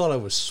 Like, I thought I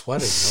was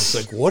sweating. I was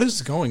like, what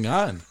is going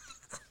on?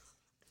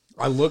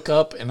 I look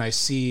up and I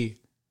see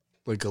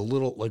like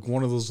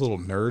one of those little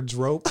nerds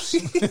ropes.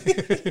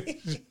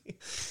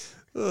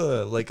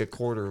 Like a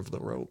quarter of the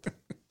rope.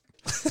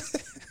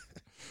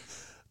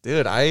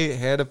 Dude, I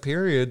had a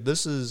period.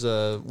 This is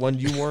when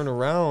you weren't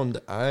around.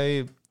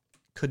 I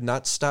could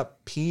not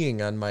stop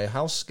peeing on my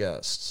house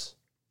guests.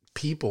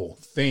 People,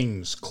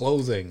 things,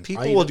 clothing.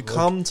 People would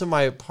come to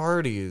my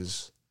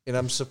parties. And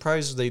I'm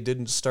surprised they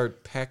didn't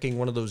start packing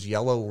one of those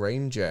yellow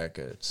rain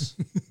jackets.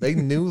 They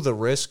knew the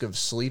risk of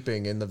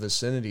sleeping in the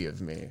vicinity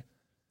of me.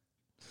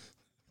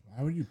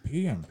 Why would you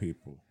pee on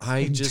people?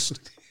 I just,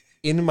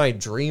 in my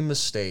dream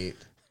state,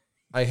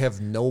 I have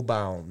no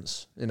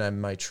bounds, and I'm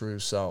my true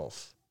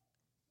self.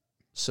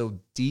 So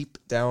deep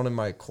down in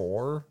my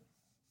core,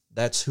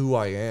 that's who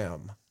I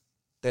am.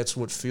 That's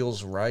what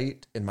feels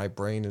right, and my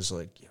brain is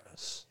like,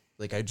 yes.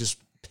 Like, I just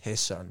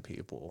piss on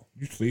people.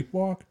 You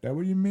sleepwalk? That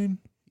what you mean?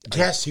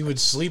 Yes, he would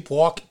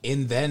sleepwalk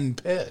and then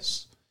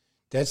piss.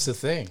 That's the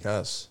thing.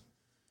 Yes.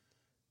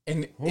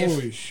 And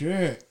Holy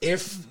shit.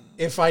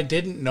 If I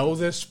didn't know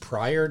this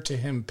prior to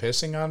him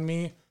pissing on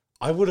me,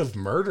 I would have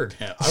murdered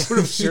him. I would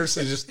have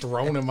seriously just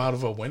thrown him out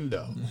of a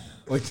window.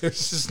 Like,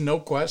 there's just no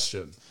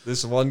question.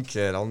 This one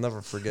kid, I'll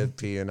never forget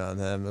peeing on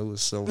him. It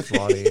was so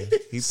funny.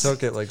 He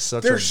took it like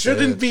such a There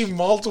shouldn't bitch. be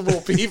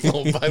multiple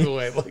people, by the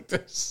way, like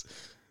this.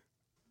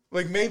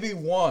 Like, maybe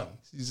one.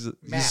 He's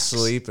Max.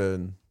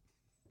 sleeping.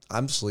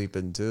 I'm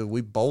sleeping too.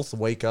 We both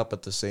wake up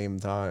at the same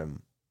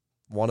time.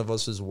 One of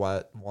us is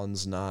wet,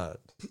 one's not.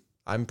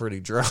 I'm pretty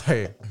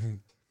dry.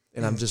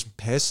 And I'm just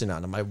pissing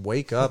on him. I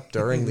wake up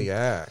during the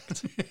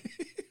act.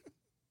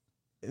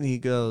 And he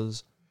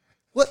goes,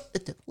 What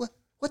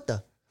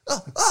the?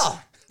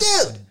 Oh,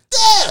 dude,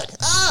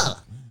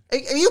 oh, are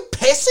you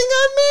pissing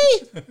on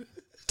me?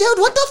 Dude,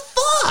 what the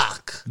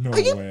fuck? No are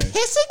you way.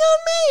 pissing on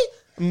me?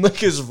 I'm like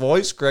his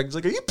voice, Greg's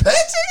like, are you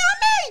pissing on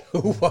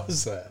me? Who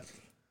was that?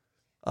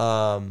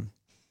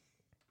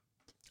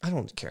 I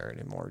don't care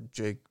anymore.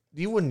 Jake,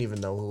 you wouldn't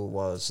even know who it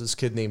was. This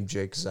kid named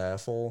Jake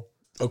Zaffel.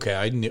 Okay,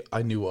 I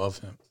knew of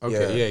him.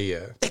 Okay,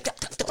 yeah.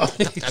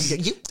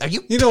 Are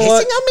you You know pissing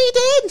what? on me,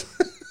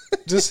 dude?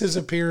 Just his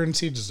appearance,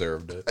 he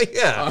deserved it.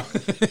 Yeah.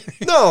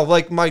 No,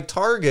 like my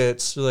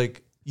targets,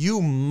 like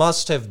you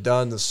must have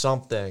done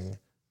something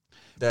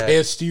that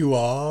Pissed you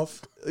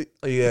off?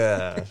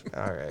 Yeah.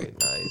 All right,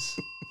 nice.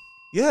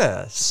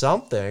 Yeah,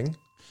 something.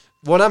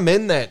 When I'm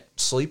in that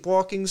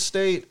sleepwalking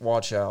state,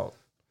 watch out.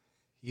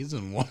 He's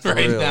in one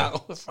right real.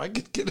 now. If I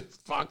could get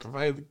if I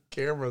had the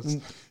cameras,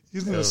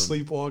 he's in a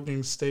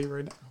sleepwalking state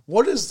right now.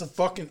 What is the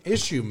fucking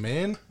issue,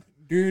 man?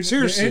 Dude,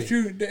 Seriously.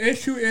 the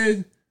issue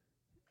is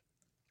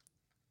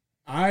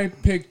I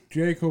picked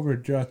Jake over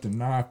Justin.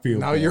 Now I feel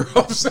Now bad. you're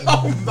upset.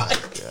 Oh my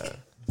god.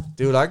 Yeah.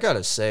 Dude, I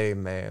gotta say,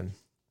 man,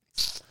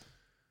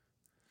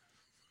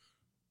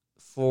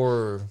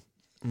 for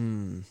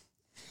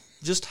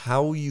just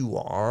how you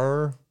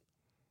are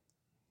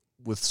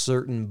with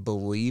certain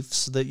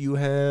beliefs that you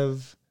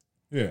have,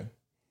 Yeah.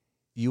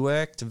 you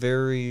act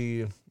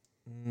very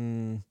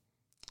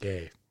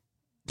Gay.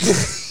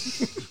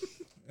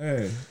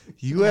 Hey.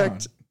 you Come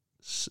act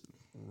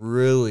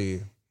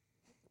really,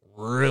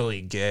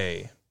 really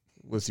gay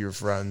with your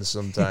friends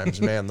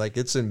sometimes, man. Like,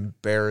 it's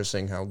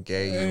embarrassing how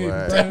gay Hey, you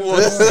act. bro,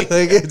 Like,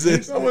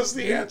 it's That was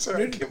the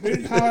answer. This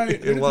is how I,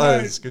 It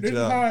was. Good this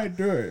job. is how I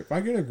do it. If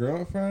I get a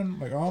girlfriend,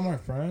 like all my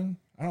friends,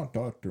 I don't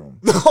talk to them.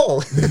 no,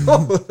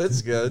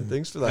 that's good.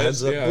 Thanks for the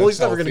heads up. Yeah, Well, he's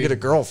that's never going to healthy. get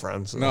a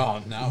girlfriend. So. No,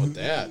 not with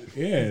that.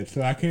 Yeah,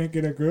 so I can't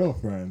get a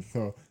girlfriend.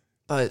 So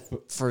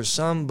But for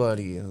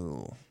somebody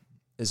who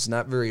is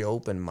not very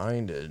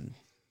open-minded,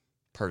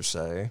 per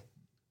se,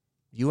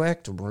 you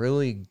act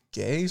really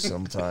gay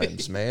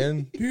sometimes,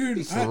 man.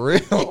 dude, For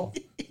real.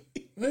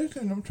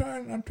 listen, I'm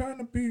trying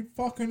to be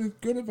fucking as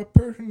good of a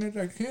person as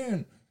I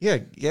can. Yeah,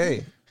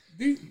 gay.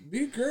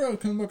 These girls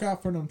can look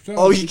out for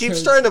themselves. Oh, he keeps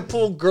because- trying to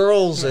pull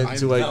girls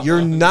into know. it.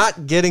 You're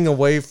not getting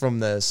away from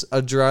this.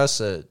 Address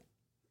it.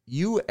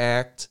 you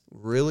act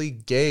really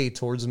gay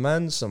towards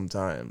men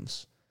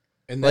sometimes.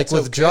 And Like that's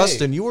with okay.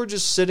 Justin, you were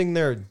just sitting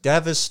there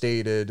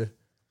devastated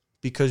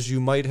because you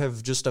might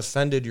have just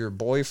offended your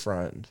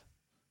boyfriend.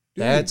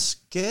 Dude. That's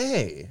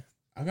gay.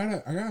 I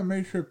gotta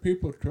make sure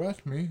people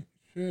trust me.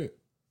 Shit.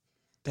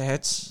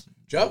 That's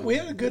We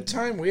had a good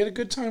time. We had a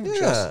good time with yeah.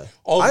 Justin.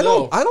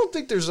 Although, I don't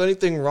think there's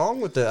anything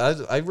wrong with it.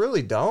 I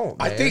really don't.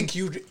 Man. I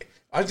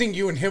think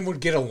you and him would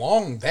get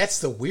along. That's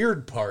the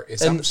weird part.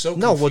 Is And I'm so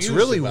no, what's confused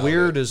really about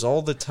weird it. is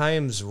all the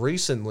times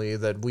recently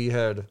that we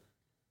had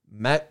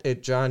met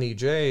at Johnny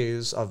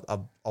J's,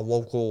 a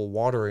local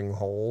watering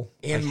hole.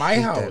 In I my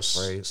hate that house,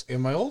 phrase.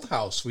 in my old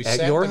house, we At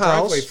sat your in the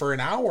driveway house? for an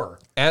hour.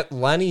 At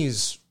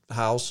Lenny's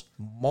house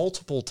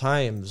multiple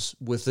times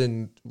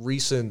within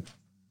recent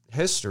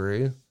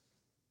history,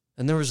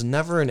 and there was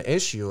never an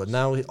issue. And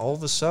now all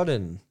of a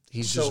sudden,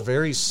 he's So- just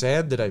very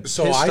sad that I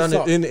so pissed I on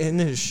thought- it in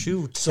his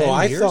shoe 10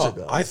 So years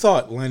ago. I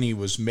thought Lenny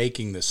was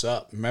making this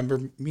up.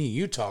 Remember me?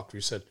 You talked. We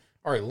said,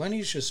 "All right,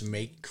 Lenny's just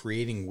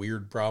creating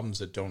weird problems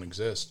that don't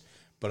exist."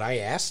 But I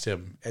asked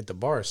him at the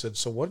bar. I said,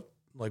 "So what?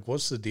 Like,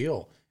 what's the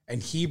deal?"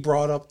 And he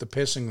brought up the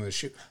pissing of the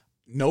shoe.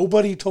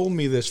 Nobody told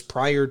me this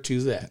prior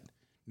to that.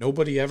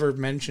 Nobody ever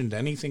mentioned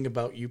anything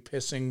about you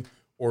pissing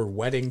or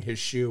wetting his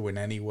shoe in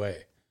any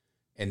way.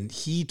 And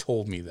he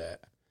told me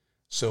that.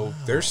 So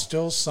there's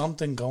still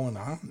something going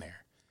on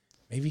there.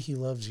 Maybe he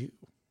loves you.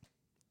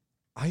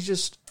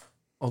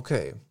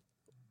 Okay.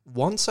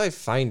 Once I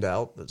find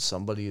out that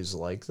somebody is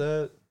like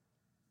that,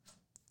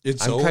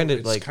 It's I'm kind of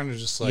it's like, kind of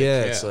just like,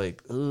 yeah, it's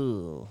like,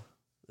 ooh,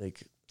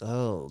 like,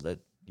 oh, that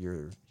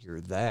you're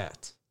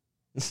that,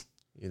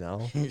 you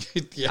know.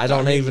 Yeah, I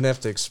don't mean, even have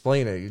to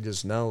explain it. You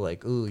just know,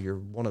 like, ooh, you're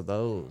one of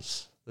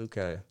those.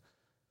 Okay,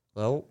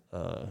 well,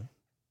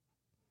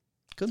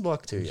 good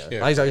luck to you.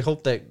 Yeah. I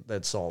hope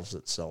that solves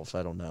itself.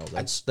 I don't know.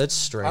 That's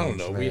strange. I don't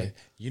know. Man.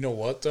 You know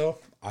what though?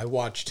 I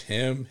watched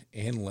him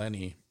and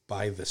Lenny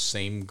buy the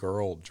same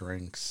girl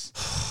drinks,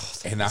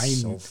 and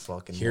so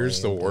fucking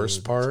here's lame, the worst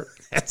dude. part.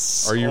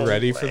 That's Are you so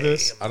ready for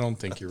this? lame. I don't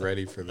think you're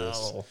ready for this.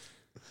 No.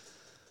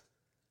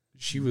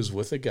 She was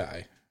with a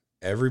guy.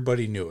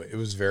 Everybody knew it. It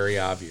was very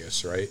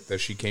obvious, right? That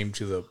she came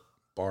to the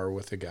bar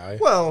with a guy.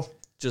 Well,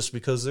 just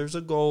because there's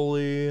a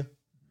goalie,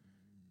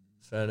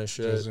 finish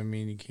it. Doesn't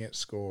mean you can't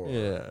score.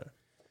 Yeah.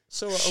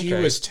 So okay. She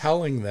was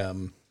telling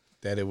them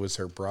that it was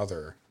her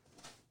brother.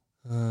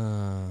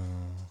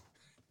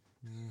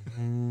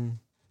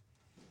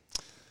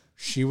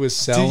 She was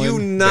selling. Do you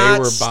they not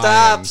were stop?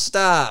 buying.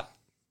 Stop.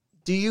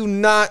 Do you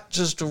not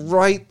just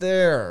right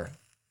there?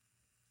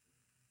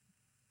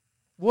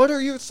 What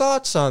are your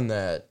thoughts on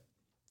that?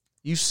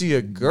 You see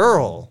a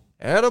girl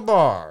at a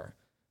bar,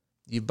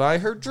 you buy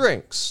her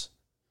drinks,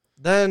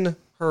 then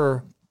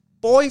her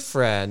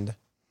boyfriend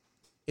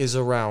is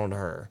around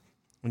her,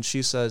 and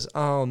she says,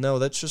 "Oh no,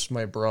 that's just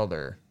my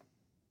brother."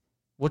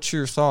 What's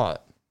your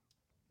thought?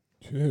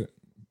 Shit.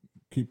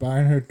 Keep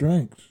buying her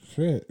drinks.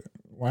 Shit.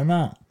 Why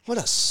not? What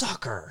a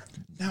sucker!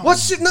 No.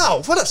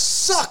 What a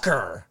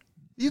sucker!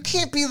 You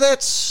can't be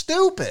that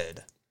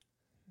stupid.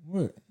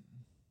 What?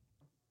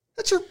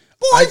 That's your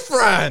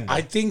boyfriend.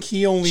 I think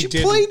he only she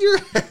did. played your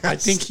ass. I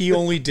think he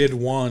only did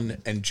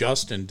one, and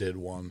Justin did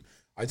one.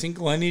 I think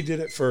Lenny did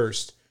it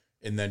first,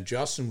 and then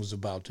Justin was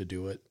about to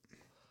do it,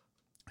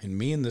 and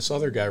me and this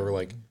other guy were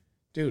like,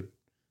 "Dude,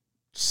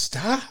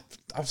 stop!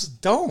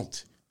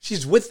 Don't."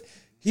 He's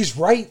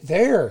right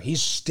there.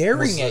 He's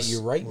staring at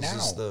you right Was now.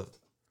 this the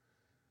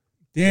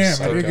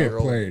Damn, I did get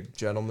psycho played.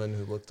 gentleman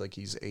who looked like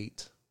he's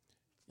 8?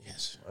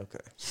 Yes, Okay.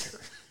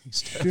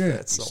 he's Shit.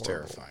 That's so He's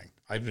horrible. terrifying.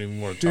 I didn't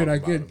even want to Shit, talk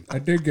about him. I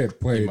did get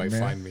played, He might man.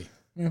 find me.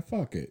 Man,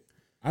 fuck it.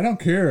 I don't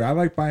care. I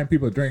like buying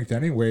people drinks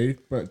anyway,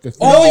 but the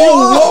thing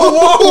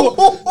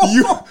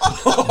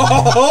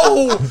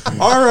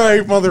All right,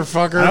 I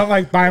motherfucker. don't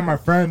like buying my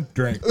friends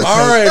drinks.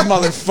 All right,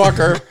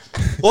 motherfucker.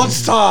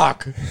 Let's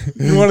talk.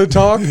 You want to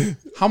talk?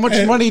 How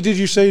much money did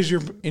you say is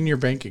in your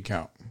bank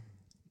account?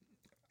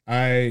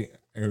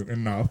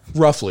 Enough.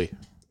 Roughly.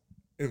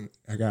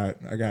 I got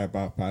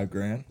about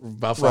 $5,000.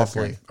 About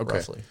Roughly. $5,000. Okay.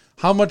 Roughly.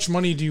 How much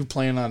money do you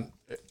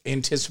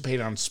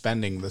anticipate on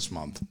spending this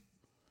month?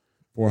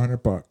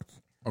 $400.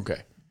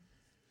 Okay.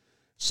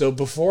 So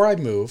before I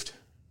moved,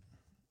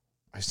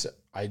 I said,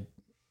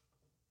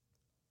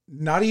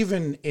 not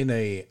even in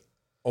a,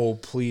 "Oh,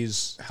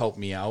 please help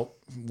me out"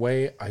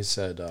 way. I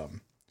said,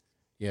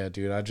 "Yeah,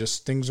 dude,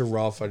 things are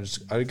rough.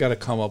 I got to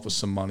come up with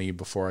some money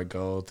before I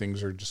go.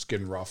 Things are just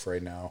getting rough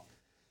right now."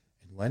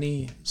 And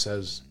Lenny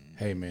says,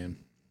 "Hey, man,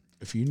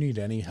 if you need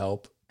any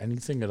help,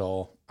 anything at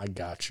all, I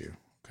got you."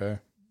 Okay.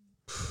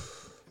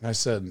 And I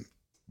said,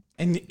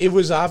 and it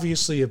was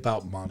obviously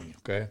about money.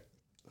 Okay.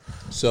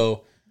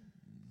 So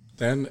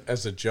then,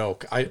 as a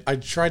joke, I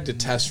tried to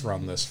test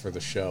run this for the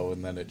show,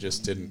 and then it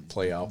just didn't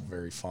play out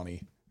very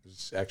funny. It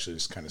was actually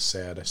just kind of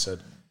sad. I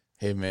said,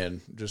 "Hey, man,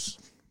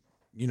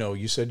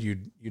 you said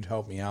you'd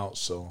help me out,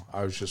 so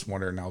I was just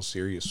wondering how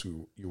serious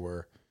you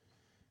were."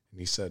 And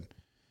he said,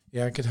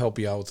 "Yeah, I could help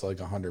you out with like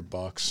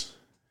 $100."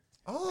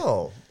 Oh.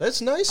 Oh,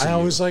 that's nice. I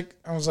was like,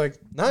 Nice,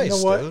 you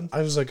know what? dude.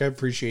 I was like, I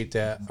appreciate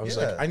that. I was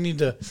Yeah, like, I need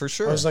to, for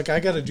sure. I was like, I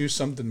got to do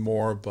something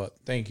more, but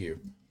thank you.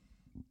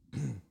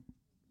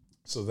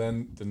 So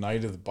then the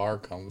night of the bar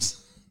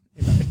comes.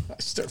 I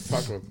start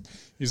fucking with him.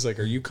 He's like,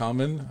 are you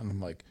coming? And I'm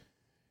like,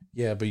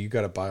 yeah, but you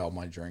got to buy all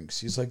my drinks.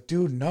 He's like,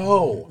 dude,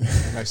 no.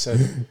 And I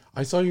said,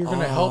 I thought you were going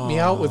to help me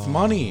out with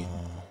money.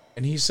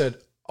 And he said,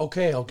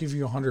 okay, I'll give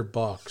you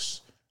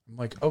 $100. I'm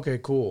like, okay,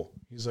 cool.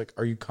 He's like,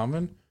 are you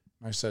coming?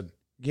 And I said,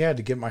 yeah,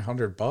 to get my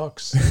 $100.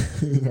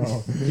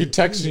 No. He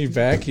texted me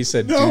back. He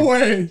said, No dude,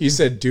 way. He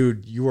said,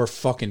 dude, you are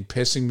fucking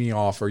pissing me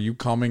off. Are you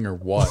coming or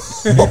what?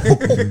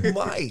 Oh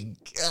my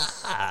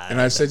God.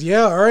 And I said,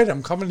 yeah, all right,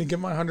 I'm coming to get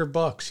my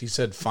 $100. He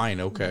said, fine,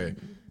 okay.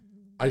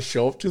 I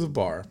show up to the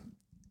bar.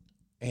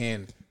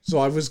 And so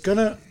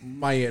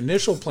my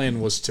initial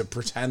plan was to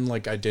pretend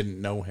like I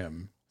didn't know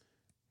him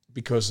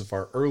because of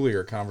our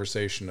earlier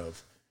conversation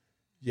of,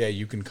 yeah,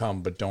 you can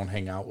come, but don't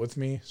hang out with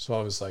me. So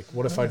I was like,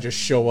 what if I just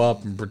show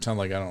up and pretend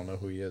like I don't know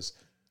who he is?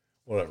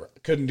 Whatever. I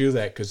couldn't do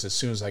that because as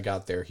soon as I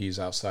got there, he's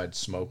outside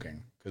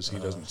smoking because he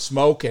doesn't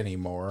smoke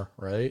anymore,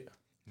 right?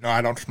 No,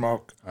 I don't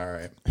smoke. All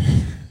right.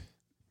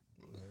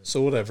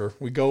 So whatever.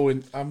 We go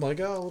in. I'm like,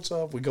 oh, what's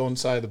up? We go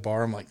inside the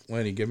bar. I'm like,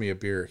 Lenny, give me a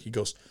beer. He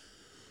goes,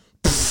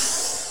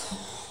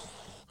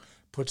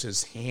 puts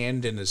his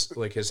hand in his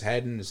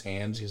head in his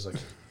hands. He's like,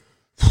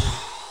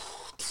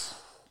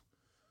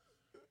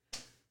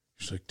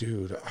 he's like,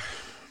 dude,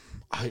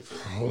 I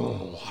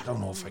don't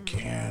know if I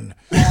can.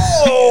 He's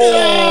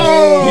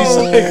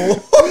like,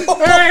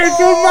 Hey,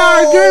 come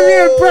on, give me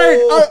a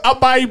break. I'll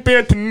buy you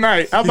beer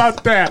tonight. How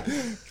about that?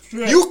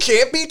 You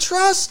can't be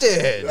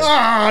trusted.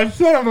 Ah,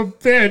 son of a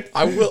bitch.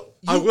 I will.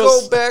 You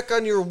go back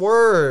on your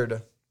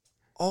word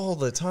all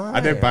the time. I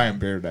did buy him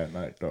beer that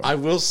night, though. I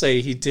will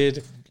say he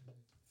did.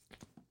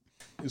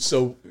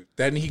 So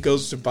then he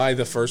goes to buy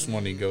the first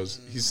one. He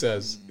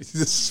says, this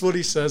is what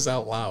he says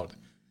out loud.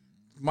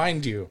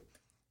 Mind you,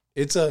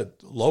 it's a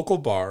local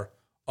bar.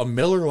 A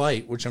Miller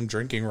Lite, which I'm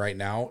drinking right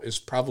now, is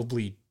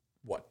probably,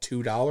 what,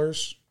 $2?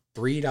 $3?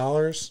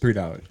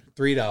 $3.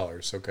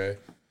 $3, okay.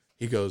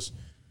 He goes,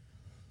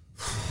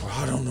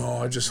 I don't know.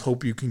 I just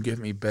hope you can get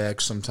me back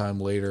sometime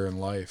later in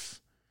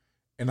life.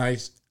 And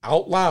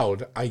out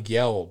loud, I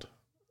yelled.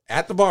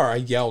 At the bar,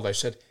 I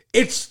said,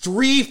 it's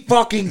 $3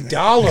 fucking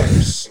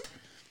dollars.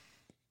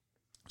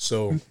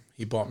 So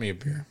he bought me a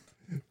beer.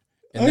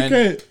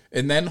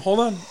 And then hold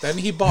on. Then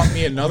he bought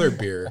me another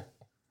beer.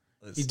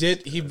 He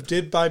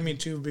did buy me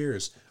 2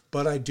 beers.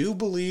 But I do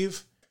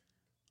believe,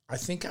 I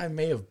think I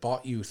may have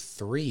bought you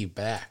 3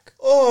 back.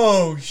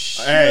 Oh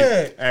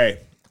shit! Hey.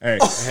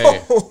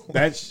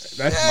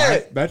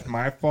 That's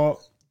my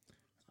fault.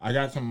 I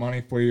got some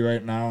money for you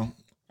right now.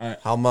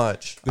 How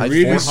much?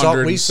 We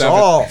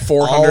saw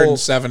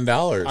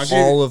 $407.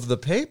 all of the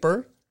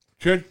paper.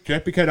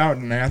 Just because I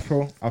was an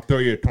asshole, I'll throw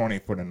you a 20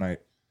 for the night.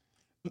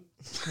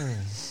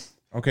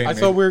 Okay. I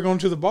thought we were going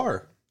to the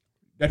bar.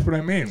 That's what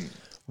I mean.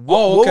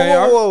 Oh, okay.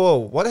 Whoa.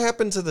 What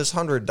happened to this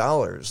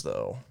 $100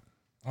 though?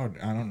 Oh,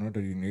 I don't know.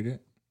 Do you need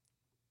it?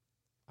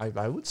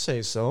 I would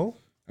say so.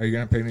 Are you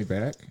gonna pay me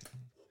back?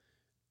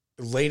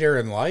 Later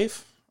in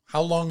life?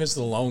 How long is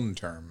the loan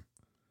term?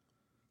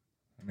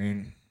 I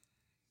mean,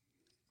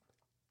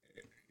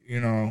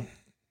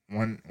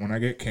 when I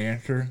get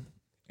cancer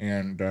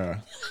and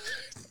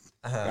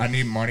I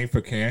need money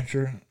for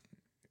cancer,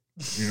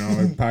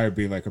 it'd probably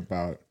be like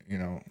about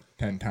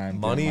 10 times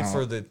Money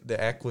for the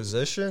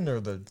acquisition or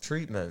the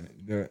treatment?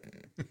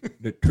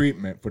 the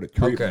treatment for the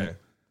treatment.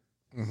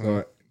 Okay.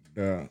 So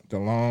the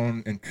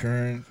loan,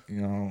 insurance,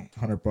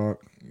 $100.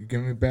 You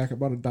give me back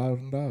about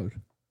 $1,000.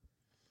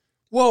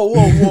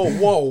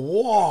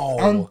 Whoa.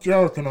 I'm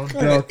joking. What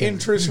kind of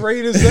interest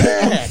rate is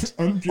that?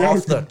 I'm joking.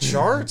 Off the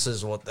charts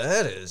is what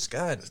that is.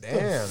 God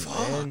damn,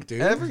 man. dude?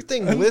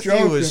 Everything I'm with you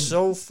joking. is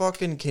so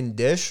fucking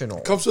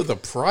conditional. Comes with a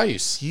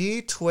price.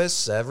 He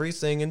twists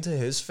everything into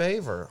his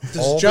favor. all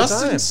Does the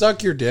Justin time.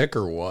 suck your dick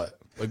or what?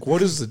 Like,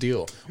 what is the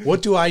deal?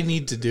 What do I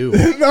need to do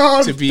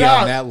No, to be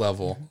stop. on that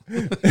level?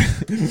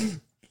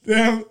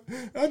 Damn,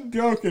 I'm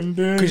joking,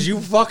 dude. Because you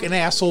fucking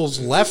assholes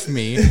left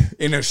me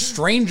in a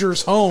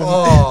stranger's home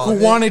Oh,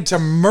 who wanted to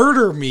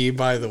murder me,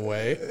 by the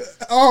way.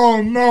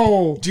 Oh,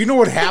 no. Do you know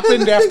what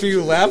happened after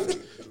you left?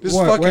 This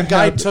What fucking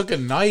guy happened? took a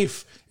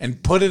knife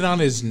and put it on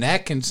his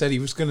neck and said he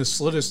was going to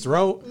slit his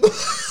throat.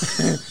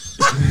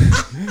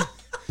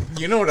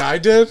 You know what I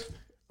did?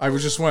 I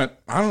just went,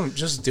 I don't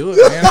just do it,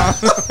 man.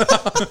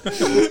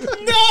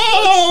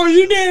 No,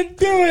 you didn't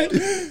do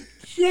it.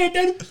 Shit,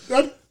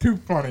 that's too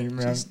funny,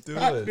 man. do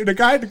it. The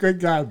guy's a good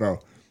guy,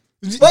 though.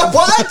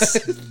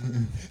 What?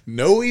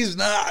 No, he's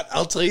not.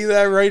 I'll tell you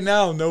that right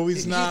now. No,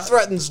 he's He not.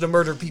 threatens to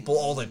murder people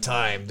all the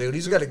time, dude.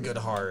 He's got a good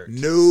heart.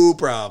 No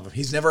problem.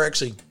 He's never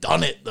actually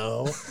done it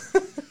though.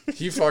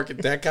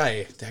 That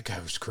guy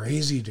was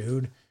crazy,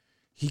 dude.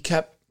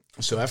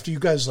 So after you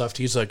guys left,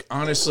 he's like,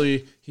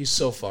 honestly, he's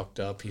so fucked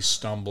up. He's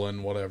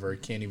stumbling, whatever. He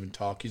can't even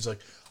talk. He's like,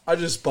 I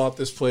just bought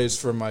this place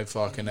for my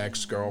fucking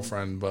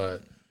ex-girlfriend,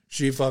 but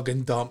she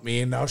fucking dumped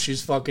me and now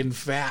she's fucking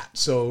fat.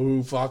 So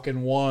who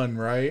fucking won,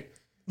 right?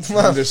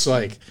 I'm just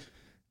like,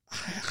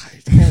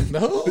 I don't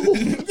know.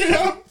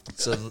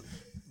 It's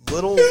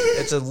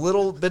a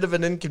little bit of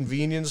an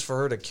inconvenience for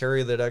her to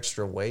carry that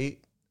extra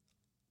weight.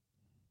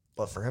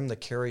 But for him to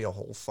carry a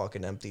whole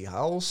fucking empty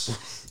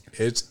house,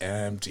 it's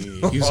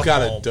empty. He's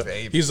got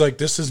he's like,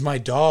 this is my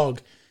dog.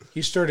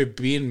 He started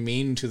being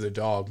mean to the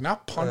dog,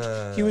 not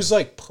punch. He was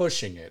like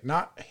pushing it,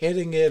 not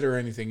hitting it or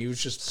anything. He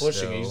was just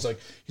pushing it.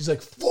 He's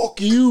like, fuck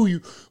you,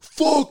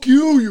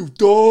 you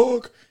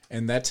dog.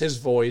 And that's his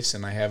voice,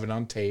 and I have it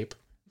on tape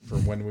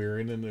from when we were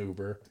in an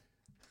Uber.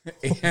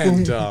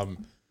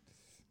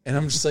 And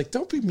I'm just like,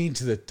 don't be mean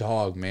to the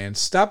dog, man.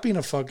 Stop being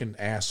a fucking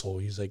asshole.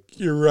 He's like,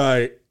 you're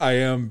right. I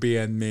am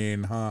being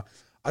mean, huh?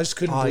 I just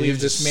couldn't believe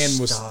this man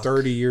was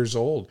 30 years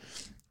old.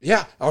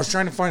 Yeah, I was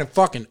trying to find a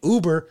fucking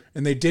Uber,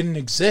 and they didn't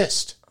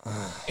exist.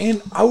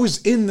 And I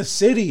was in the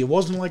city. It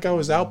wasn't like I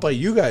was out by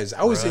you guys.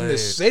 I was in the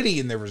city,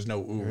 and there was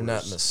no Ubers. You're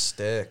not in the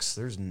sticks.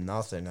 There's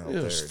nothing out there.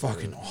 It was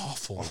fucking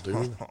awful,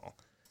 dude.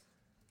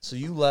 So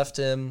you left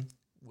him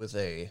with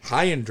a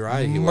high and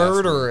dry,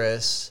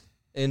 murderous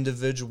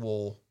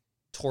individual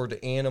toward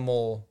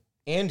animal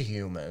and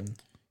human.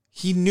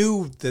 He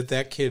knew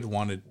that kid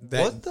wanted,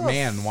 that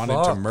man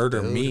wanted to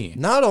murder me.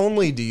 Not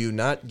only do you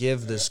not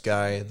give this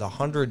guy the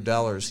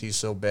 $100 he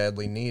so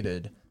badly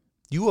needed,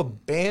 you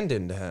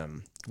abandoned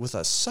him with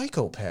a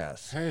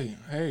psychopath. Hey.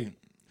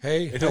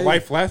 It's a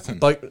life lesson.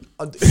 But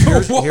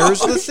here's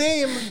the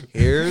theme.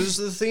 Here's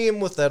the theme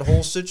with that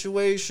whole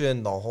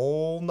situation. The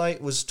whole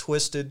night was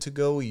twisted to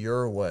go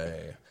your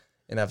way.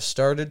 And I've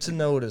started to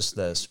notice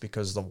this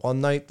because the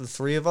one night the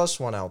three of us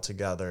went out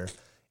together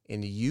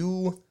and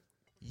you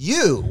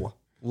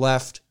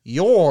left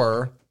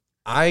your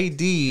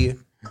ID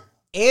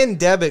and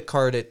debit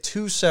card at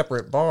two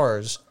separate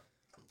bars.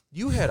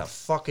 You had a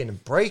fucking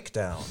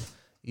breakdown.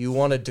 You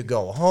wanted to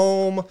go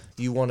home.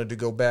 You wanted to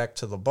go back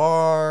to the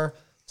bar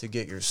to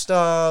get your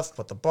stuff,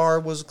 but the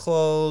bar was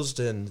closed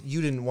and you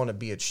didn't want to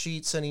be at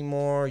Sheetz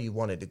anymore. You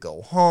wanted to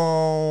go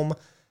home.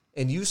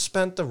 And you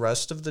spent the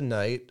rest of the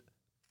night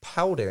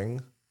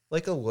pouting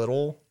like a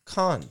little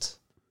cunt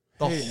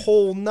the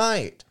whole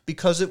night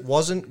because it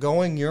wasn't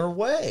going your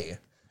way.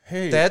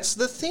 Hey, that's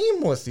the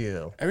theme with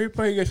you.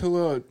 Everybody gets a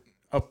little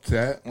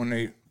upset when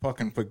they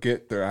fucking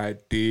forget their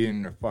ID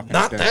and their fucking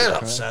not that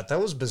upset.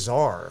 That was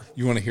bizarre.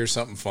 You want to hear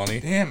something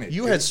funny? Damn it.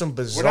 You had some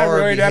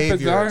bizarre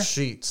behavior at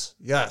Sheetz.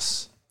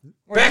 Yes.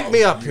 Back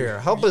me up here.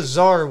 How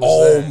bizarre was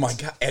that? Oh my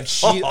god. At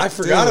Sheetz, I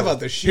forgot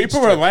about the Sheetz.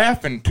 People were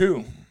laughing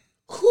too.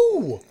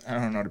 Who? I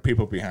don't know, the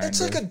people behind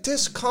It's like a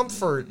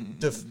discomfort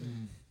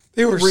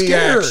they were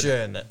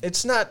reaction.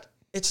 Scared.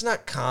 It's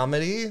not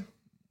comedy.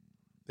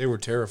 They were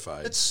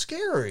terrified. It's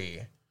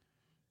scary.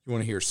 You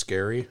want to hear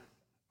scary?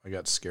 I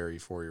got scary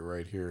for you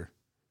right here.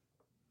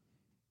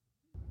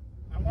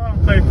 I want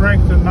to play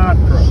Frank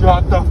Sinatra.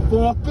 Shut the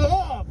fuck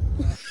up!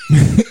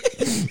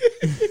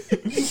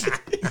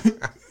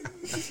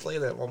 Play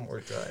that one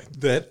more time.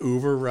 That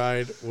Uber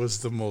ride was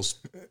the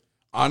most...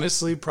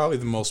 Honestly, probably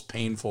the most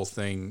painful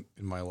thing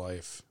in my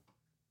life.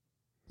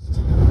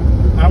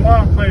 I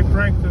want to play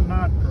Frank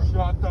Sinatra.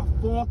 Shut the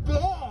fuck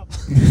up!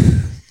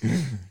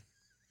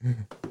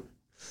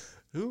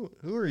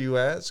 Who are you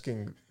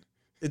asking?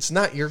 It's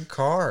not your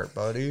car,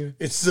 buddy.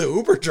 It's the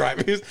Uber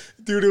driver.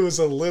 Dude, it was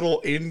a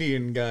little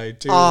Indian guy,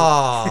 too.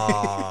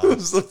 Ah. It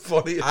was the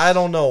funniest. I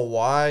don't know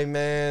why,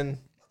 man.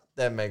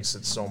 That makes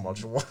it so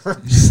much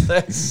worse.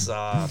 That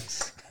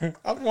sucks.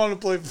 I want to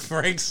play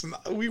Frank's.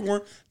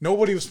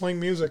 Nobody was playing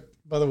music,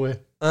 by the way. It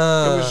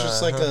was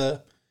just like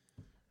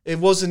It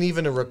wasn't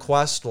even a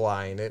request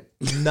line.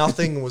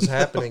 Nothing was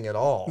happening at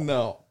all.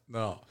 No.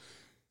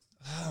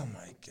 Oh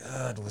my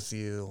God, with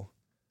you.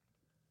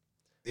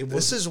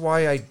 This is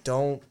why I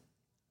don't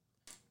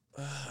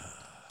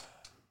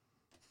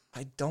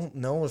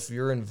know if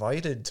you're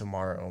invited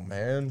tomorrow,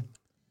 man.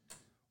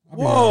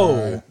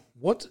 Whoa.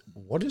 What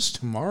is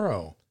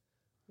tomorrow?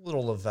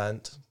 Little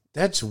event.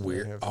 That's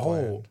weird.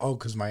 Oh,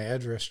 because my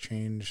address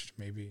changed.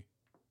 Maybe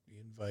the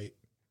invite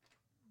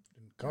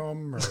didn't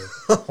come, or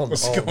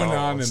what's going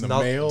on in the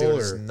mail? Dude,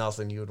 it's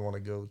nothing you would want to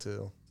go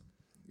to.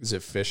 Is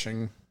it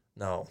fishing?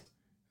 No,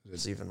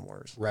 it's even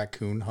worse.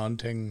 Raccoon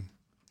hunting?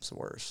 It's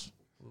worse.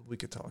 We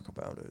could talk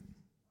about it.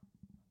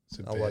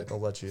 I'll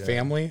let you.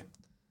 Family?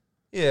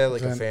 Yeah,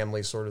 like a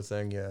family sort of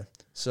thing. Yeah.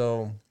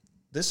 So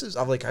this is.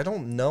 I'm like, I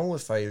don't know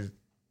if I.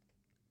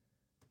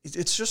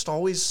 It's just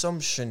always some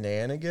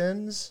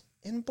shenanigans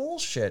and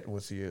bullshit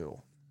with you.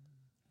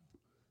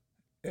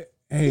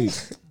 Hey,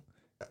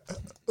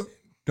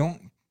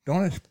 don't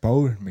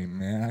expose me,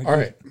 man. All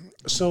right.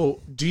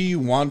 So, do you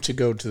want to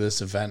go to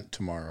this event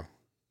tomorrow?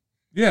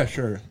 Yeah,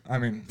 sure. I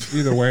mean,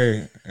 either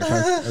way,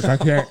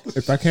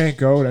 if I can't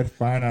go, that's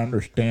fine. I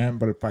understand.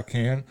 But if I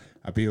can,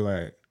 I'd be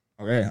like,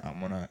 okay,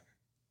 I'm gonna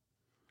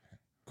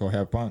go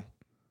have fun.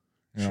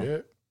 You know?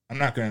 Shit. I'm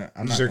not gonna.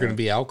 Is there gonna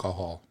be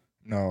alcohol?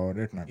 No,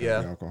 there's not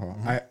gonna be alcohol.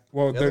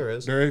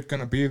 Mm-hmm. There is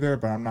gonna be there,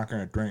 but I'm not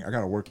gonna drink. I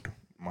gotta work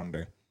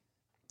Monday.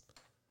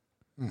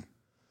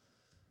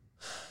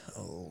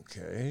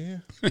 Okay.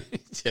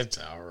 That's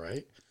all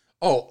right.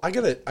 Oh, I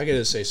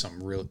gotta say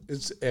something real.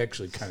 It's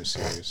actually kind of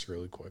serious,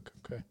 really quick.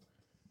 Okay.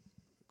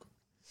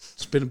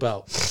 It's been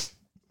about,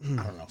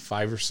 I don't know,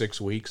 5 or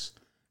 6 weeks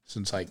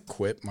since I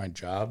quit my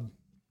job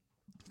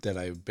that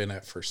I've been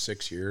at for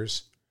 6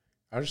 years.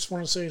 I just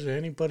want to say to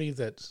anybody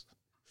that's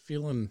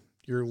feeling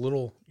you're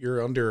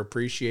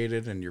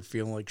underappreciated and you're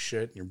feeling like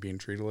shit and you're being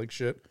treated like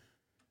shit,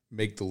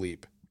 make the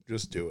leap.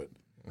 Just do it.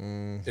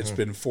 Mm-hmm. It's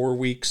been 4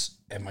 weeks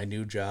at my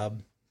new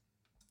job.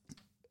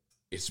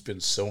 It's been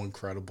so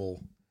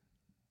incredible.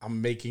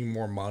 I'm making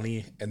more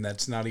money, and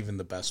that's not even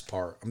the best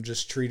part. I'm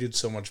just treated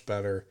so much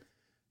better,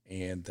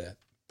 and that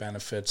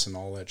benefits and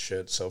all that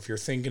shit. So if you're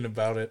thinking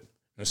about it,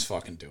 just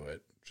fucking do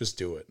it. Just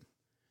do it.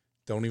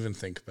 Don't even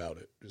think about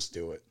it. Just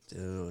do it.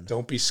 Dude.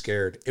 Don't be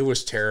scared. It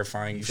was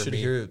terrifying You for should me.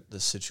 hear the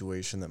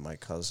situation that my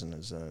cousin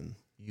is in.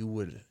 You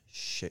would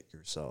shit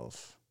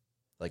yourself.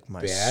 Like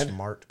my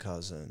smart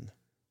cousin,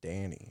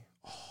 Danny.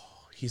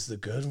 Oh, he's the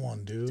good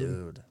one, dude.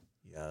 Dude,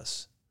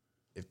 yes.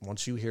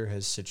 Once you hear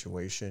his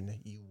situation,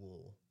 you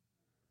will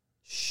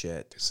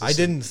shit. I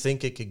didn't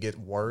think it could get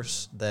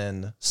worse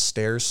than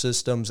Stair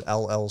Systems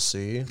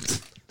LLC.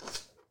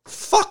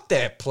 Fuck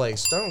that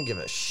place. I don't give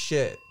a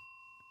shit.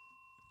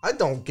 I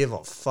don't give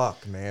a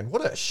fuck, man.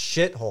 What a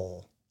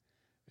shithole.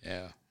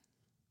 Yeah.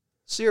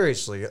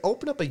 Seriously,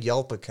 open up a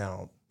Yelp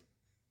account.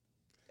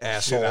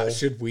 Asshole.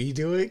 Should we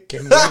do it?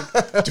 Can we?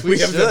 Do we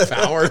have the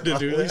power to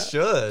do that? We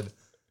should.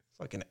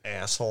 Fucking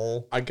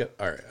asshole. I got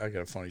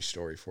a funny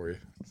story for you.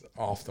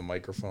 Off the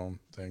microphone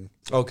thing.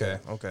 Okay.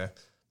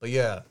 But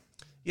yeah,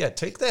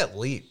 take that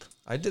leap.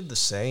 I did the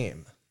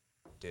same.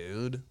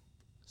 Dude,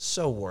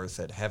 so worth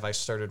it. Have I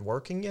started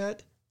working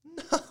yet?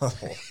 No.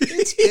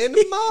 It's been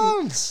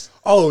months.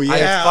 Oh,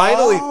 yeah.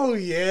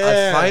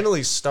 I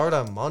finally start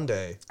on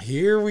Monday.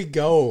 Here we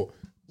go.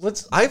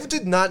 I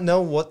did not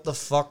know what the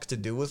fuck to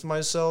do with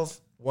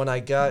myself when I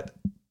got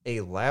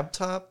a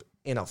laptop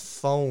and a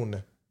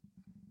phone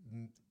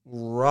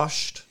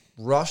rushed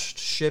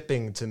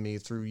shipping to me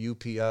through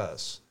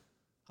UPS.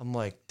 I'm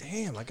like,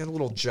 damn, I got a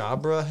little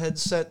Jabra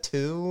headset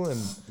too,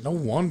 and no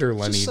wonder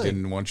Lenny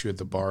didn't want you at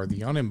the bar.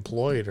 The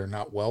unemployed are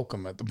not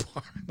welcome at the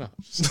bar. No,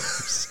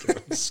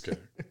 just kidding.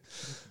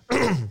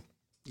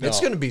 It's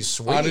gonna be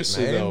sweet.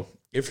 Honestly, man. though,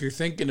 if you're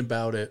thinking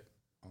about it,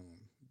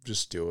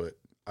 just do it.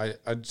 I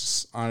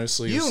just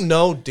honestly,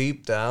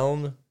 deep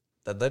down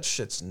that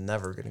shit's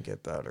never gonna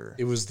get better.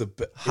 It was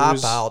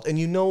hop out, and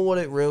you know what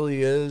it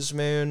really is,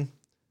 man.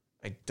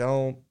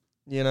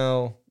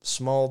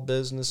 Small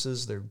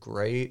businesses, they're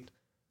great.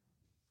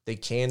 They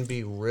can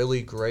be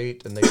really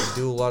great, and they can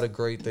do a lot of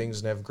great things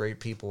and have great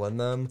people in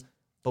them.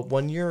 But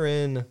when you're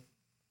in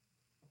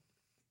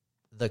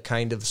the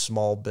kind of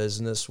small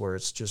business where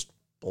it's just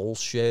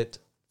bullshit,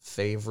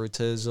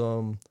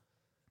 favoritism,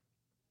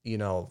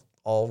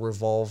 all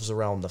revolves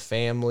around the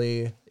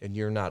family, and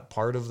you're not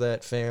part of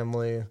that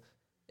family,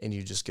 and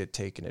you just get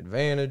taken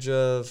advantage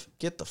of,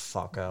 get the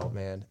fuck out,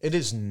 man. It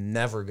is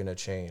never going to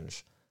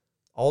change.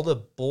 All the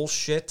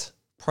bullshit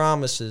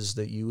promises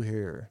that you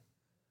hear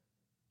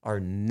are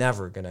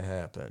never going to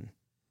happen.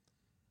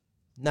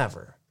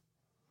 Never.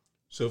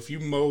 So if you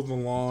mow the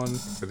lawn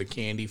for the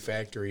candy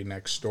factory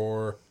next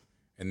door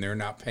and they're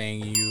not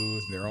paying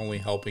you, they're only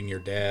helping your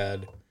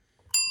dad,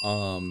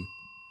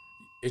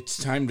 it's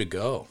time to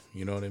go.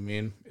 You know what I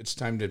mean? It's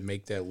time to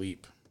make that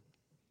leap.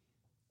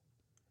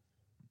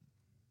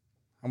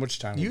 How much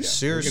time? You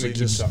seriously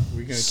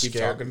we're gonna keep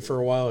talking for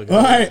a while.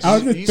 All right,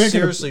 he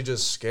seriously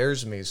just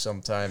scares me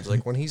sometimes.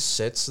 Like when he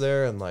sits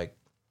there and like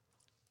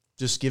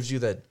just gives you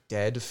that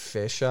dead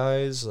fish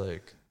eyes,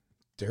 like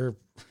dude,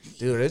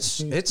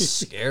 it's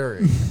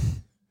scary.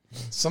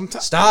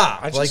 Sometimes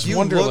stop. I just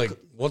wonder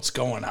what's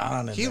going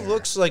on. He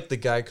looks like the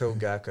Geico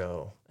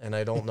Gecko, and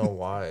I don't know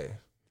why.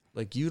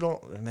 Like you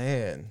don't,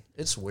 man.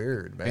 It's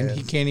weird, man. And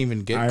he can't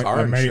even get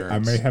car insurance. I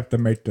may have to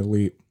make the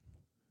leap.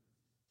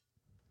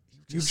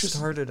 You just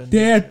started.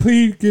 Dad,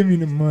 please give me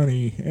the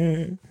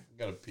money.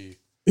 Gotta pee.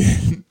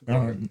 This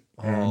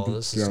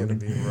is gonna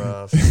be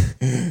rough.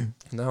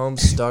 Now I'm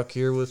stuck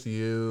here with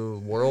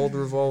you. World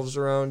revolves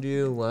around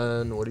you,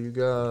 Len. What do you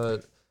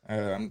got?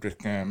 I'm just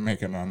gonna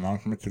make an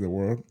announcement to the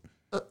world.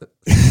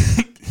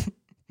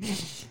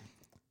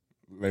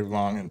 Live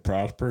long and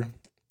prosper.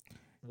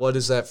 What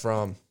is that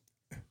from?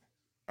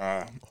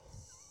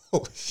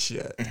 Oh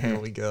shit! Here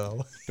we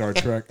go. Star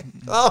Trek.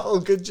 Oh,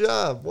 good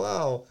job!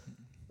 Wow,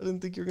 I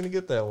didn't think you were gonna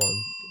get that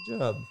one. Good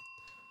job.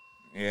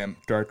 Yeah,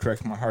 Star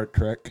Trek's my heart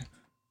trek.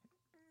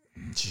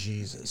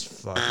 Jesus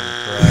fucking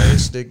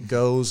Christ! It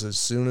goes as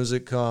soon as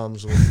it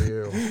comes with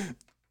you.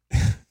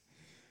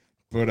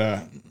 But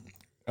other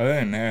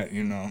than that,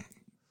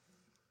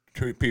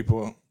 treat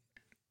people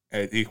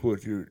as equal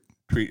as you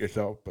treat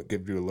yourself, but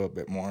give you a little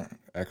bit more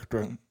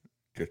extra.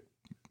 Just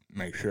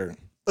make sure.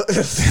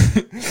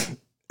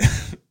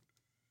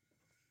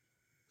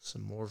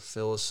 Some more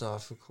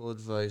philosophical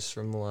advice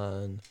from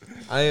Len.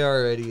 I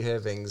already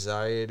have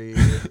anxiety,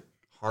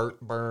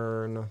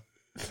 heartburn,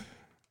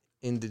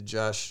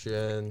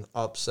 indigestion,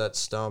 upset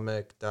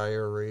stomach,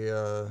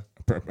 diarrhea.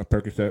 a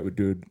Percocet would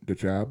do the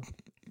job.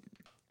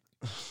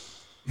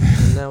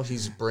 And now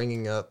he's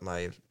bringing up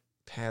my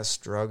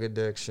past drug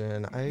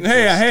addiction.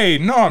 Hey,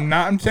 no, I'm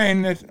not. I'm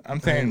saying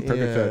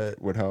Percocet yeah.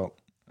 would help.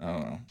 I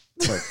don't know,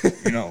 but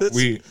you know,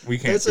 we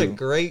can't. That's a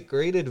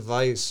great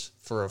advice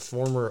for a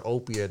former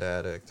opiate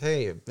addict.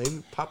 Hey,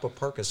 maybe pop a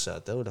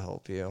Percocet. That would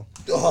help you.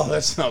 Oh,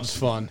 that sounds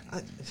fun.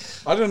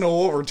 I don't know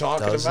what we're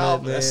talking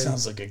about, but that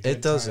sounds like a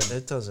good time.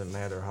 It doesn't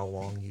matter how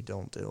long you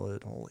don't do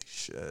it. Holy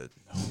shit.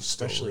 You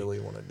still really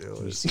want to do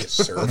When you it. see a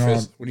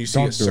surface, when you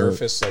see a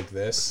surface like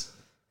this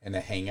and a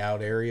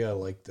hangout area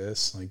like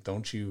this, like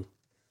don't you?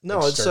 No,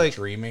 it's start like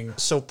dreaming.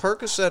 So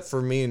Percocet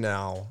for me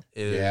now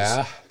is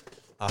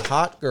a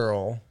hot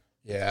girl.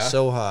 Yeah.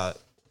 So hot.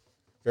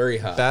 Very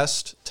hot.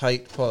 Best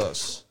tight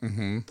puss.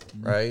 Mm-hmm.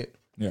 Right?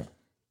 Yeah.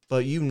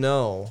 But you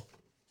know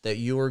that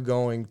you are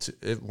going to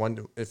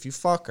if you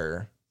fuck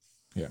her,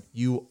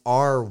 you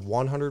are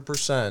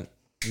 100%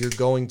 you're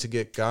going to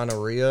get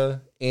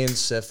gonorrhea and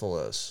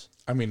syphilis.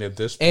 I mean, at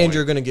this point, And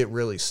you're going to get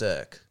really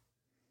sick.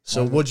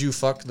 So would you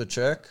fuck the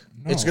chick?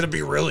 No. It's going to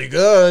be really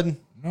good.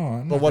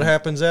 No, but what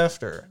happens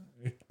after?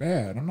 It's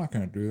bad. I'm not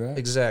going to do that.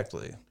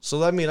 Exactly.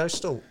 So I mean, I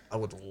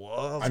would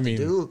love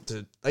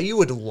you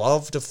would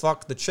love to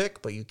fuck the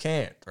chick, but you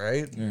can't,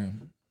 right? Yeah.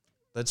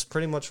 That's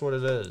pretty much what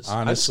it is.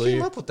 Honestly, I just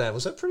came up with that.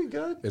 Was that pretty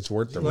good? It's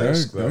worth the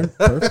risk, though.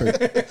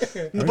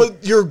 Perfect.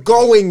 But you're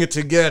going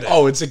to get it.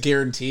 Oh, it's a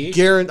guarantee?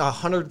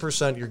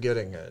 100% you're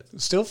getting it.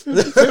 Still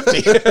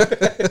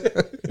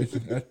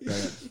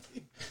 50-50.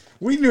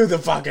 We knew the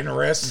fucking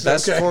risks.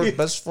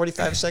 Best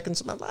 45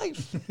 seconds of my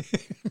life.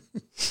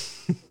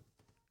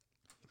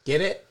 Get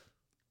it?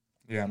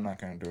 Yeah, I'm not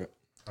going to do it.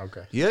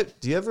 Okay. Yeah.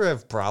 Do you ever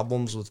have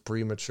problems with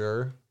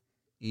premature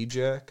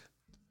ejac?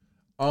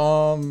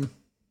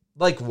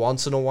 Like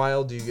once in a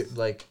while, do you get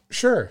like?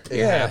 Sure.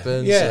 It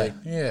happens. Yeah. Like,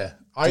 yeah.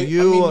 I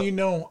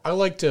mean, I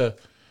like to.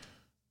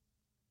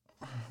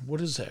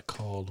 What is that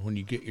called when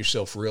you get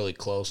yourself really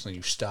close and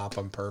you stop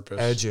on purpose?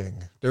 Edging.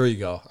 There you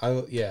go.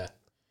 I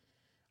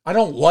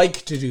don't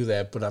like to do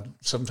that, but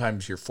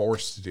sometimes you're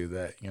forced to do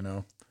that. You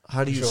know.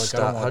 How do you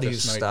stop? How do you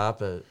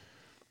stop it?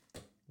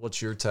 What's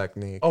your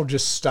technique? Oh,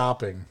 just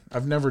stopping.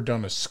 I've never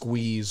done a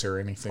squeeze or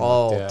anything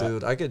like that. Oh,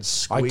 dude, I could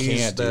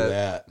squeeze do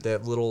that.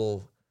 That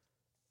little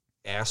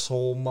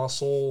asshole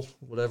muscle,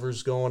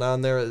 whatever's going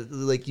on there.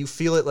 Like you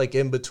feel it like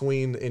in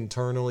between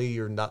internally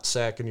your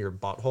nutsack and your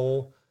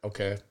butthole.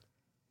 Okay.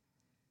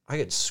 I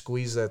could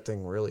squeeze that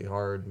thing really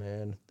hard,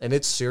 man. And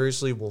it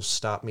seriously will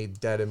stop me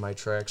dead in my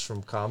tracks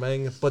from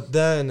coming. But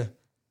then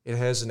it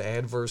has an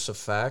adverse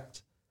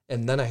effect.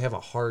 And then I have a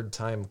hard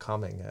time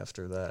coming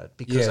after that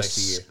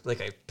because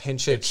I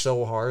pinch it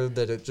so hard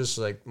that it just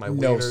like my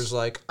wiener's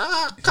like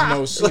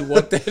No, see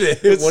what that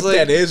is. What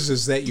that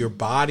is that your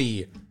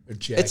body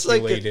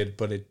ejaculated,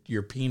 but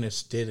your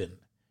penis didn't.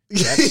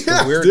 That's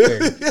the weird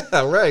thing.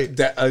 Yeah, right.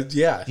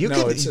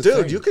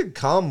 You could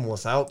come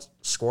without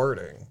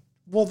squirting.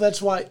 Well,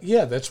 that's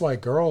why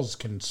girls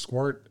can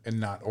squirt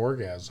and not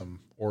orgasm,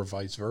 or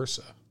vice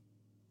versa.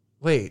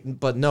 Wait,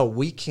 but no,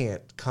 we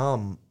can't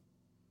come.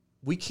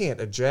 We can't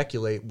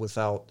ejaculate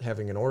without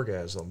having an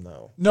orgasm,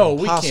 though. No,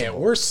 we can't.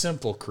 We're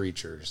simple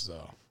creatures,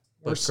 though.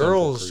 But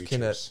girls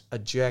can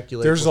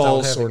ejaculate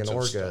without having an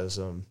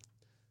orgasm.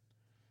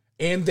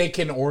 And they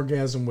can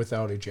orgasm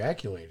without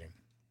ejaculating.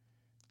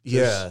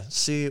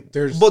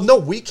 But no,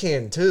 we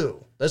can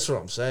too. That's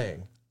what I'm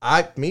saying.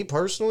 Me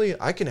personally,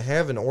 I can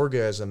have an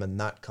orgasm and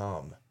not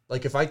come.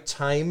 Like if I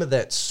time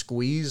that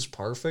squeeze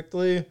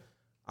perfectly,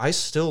 I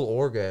still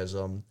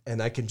orgasm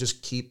and I can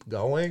just keep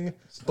going.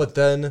 But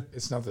then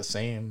it's not the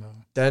same though.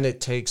 Then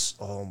it takes,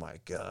 oh my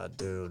God,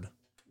 dude.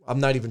 I'm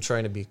not even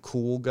trying to be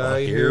cool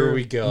guy here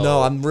we go.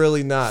 No, I'm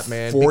really not,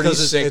 man.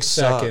 46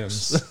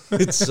 seconds.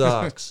 It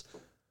sucks.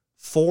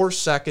 4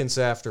 seconds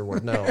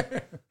afterward. No.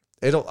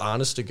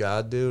 Honest to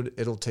God, dude,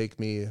 it'll take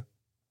me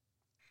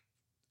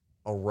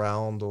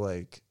around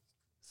like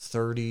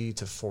 30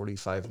 to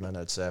 45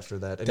 minutes after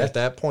that. And at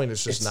that point,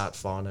 it's just not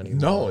fun anymore.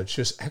 No, it's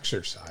just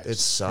exercise. It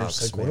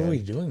sucks, like, what are we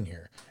doing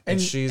here?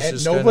 And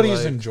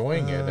nobody's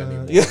enjoying it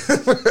anymore. Yeah,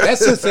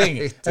 that's the thing.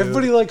 Right,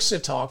 everybody likes to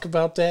talk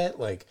about that.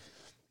 Like,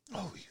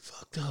 oh, you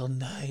fucked all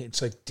night.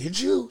 It's like, did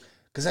you?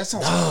 Because that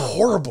sounds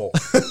horrible.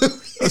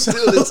 It's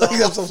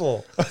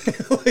awful.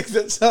 Like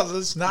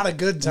that's not a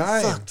good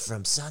time. Fucked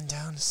from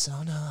sundown to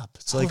sun up.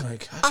 It's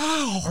like,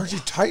 ow, aren't you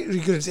tight? Are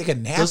you gonna take a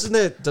nap?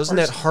 Doesn't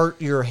that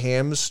hurt your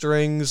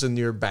hamstrings and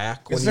your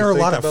back? Is there a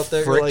lot of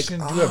friction?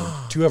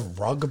 Like, do you have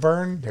rug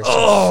burn? There's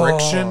some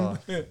friction.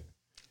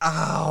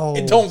 Ow!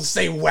 And don't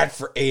stay wet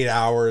for 8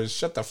 hours.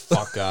 Shut the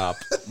fuck up.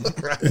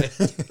 Right.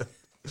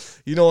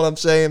 You know what I'm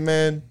saying,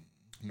 man?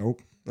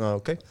 Nope. Oh,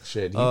 okay.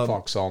 Shit, he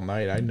fucks all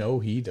night. I know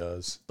he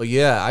does. But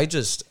yeah, I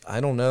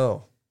don't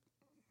know.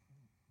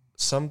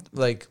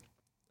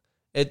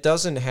 It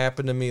doesn't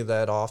happen to me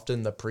that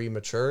often, the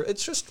premature.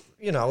 It's just,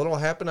 it'll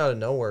happen out of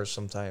nowhere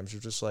sometimes.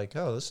 You're just like,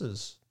 oh,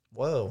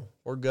 whoa,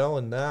 we're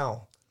going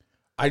now.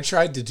 I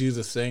tried to do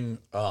the thing,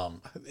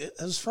 it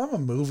was from a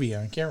movie,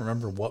 I can't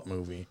remember what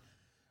movie,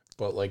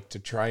 but like to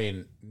try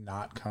and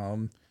not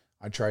come,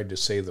 I tried to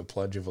say the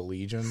Pledge of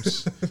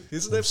Allegiance.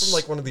 Isn't that from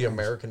like one of the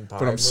American Pie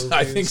But movies?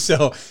 I think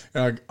so.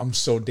 I'm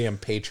so damn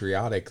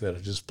patriotic that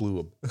it just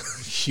blew a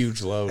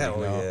huge load. Hell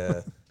you know?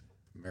 yeah.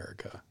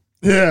 America.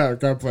 Yeah,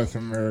 God bless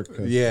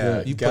America.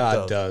 Yeah, You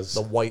God put does.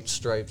 the white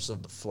stripes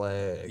of the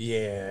flag.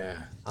 Yeah,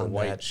 the On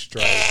white that.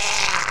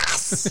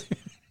 stripes.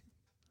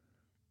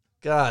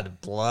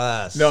 God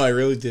bless. No, I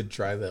really did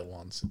try that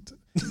once.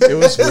 It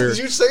was weird.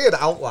 Did you say it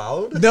out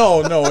loud?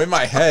 No, in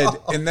my head.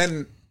 And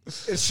then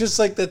it's just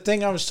like the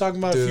thing I was talking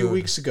about a few Dude.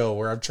 weeks ago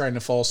where I'm trying to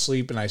fall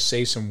asleep and I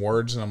say some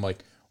words and I'm like,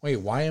 wait,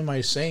 why am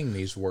I saying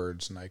these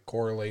words? And I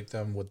correlate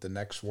them with the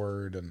next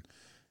word and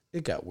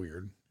it got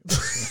weird.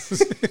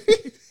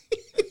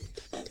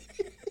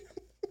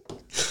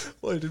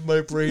 Why did my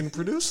brain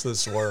produce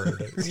this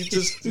word? You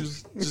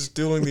just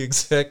doing the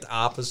exact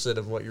opposite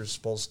of what you're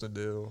supposed to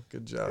do.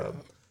 Good job.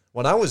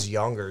 When I was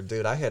younger,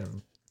 dude, I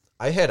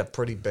had a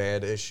pretty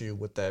bad issue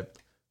with that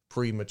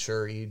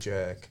premature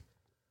ejac.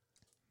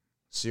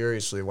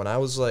 Seriously, when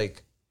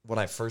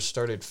I first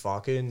started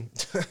fucking,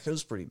 it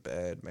was pretty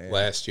bad, man.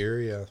 Last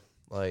year, yeah.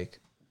 Like,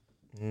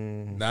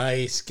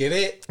 Nice. Get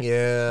it?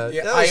 yeah,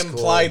 Yeah, that I was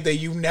implied cool. that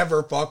you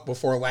never fucked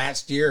before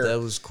last year. That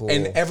was cool.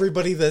 And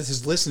everybody that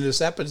has listened to this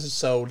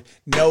episode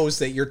knows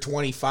that you're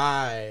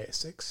 25.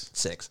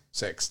 6.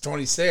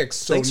 26.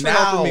 So Thanks for now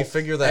helping me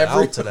figure that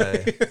out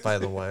everybody- today, by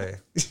the way.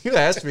 You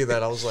asked me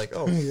that. I was like,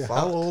 oh,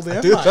 How old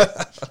am Dude, I?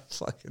 I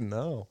fucking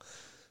know.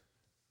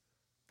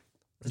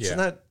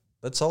 Yeah.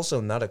 That's also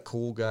not a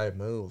cool guy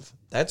move.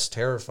 That's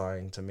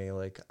terrifying to me.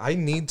 Like, I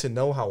need to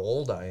know how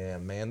old I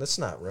am, man. That's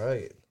not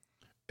right.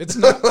 It's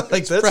not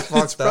Like, that's it's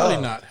fucked probably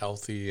up. not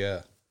healthy,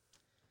 yeah.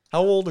 How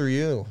old are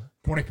you?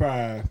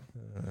 25.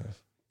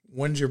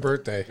 When's your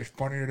birthday? It's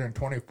funnier than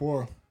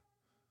 24.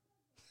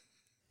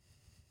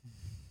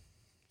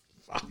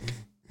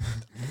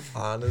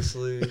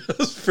 Honestly.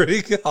 That's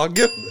pretty good. I'll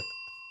give you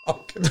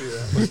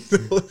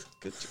that.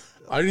 Good job.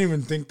 I didn't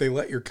even think they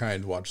let your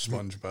kind watch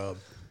SpongeBob.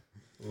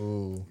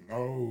 Ooh.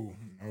 No,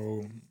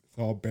 it's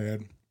all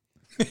bad.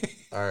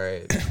 All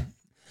right.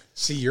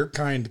 See, your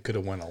kind could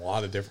have went a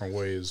lot of different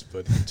ways,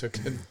 but he took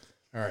it.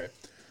 All right.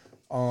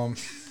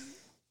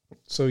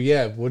 So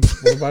yeah, what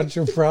about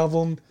your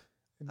problem?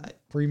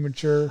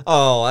 Premature.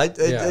 Oh,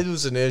 Yeah. it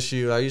was an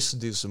issue. I used to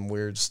do some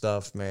weird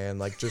stuff, man.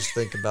 Like, just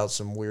think about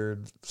some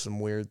weird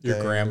Your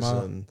things.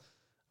 grandma?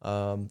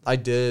 And, I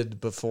did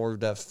before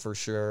death for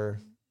sure.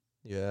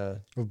 Yeah.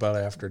 What about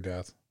after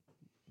death?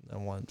 I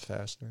went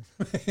faster.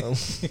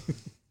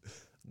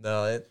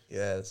 No,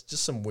 it's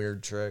just some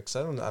weird tricks.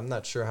 I'm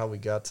not sure how we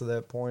got to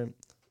that point,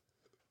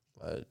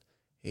 but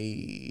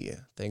hey,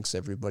 thanks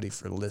everybody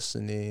for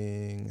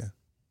listening.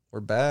 We're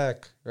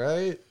back,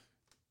 right?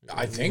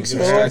 I think so.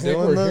 so. Start I think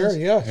doing we're this?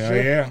 here. Yeah, Hell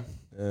sure. yeah.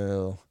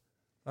 Oh,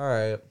 all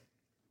right.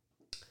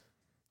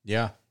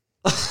 Yeah.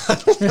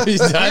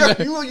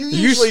 You You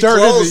usually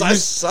started. close. the- I you-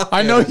 suck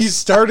I know at it. you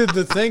started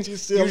the thing.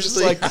 I'm just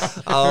like,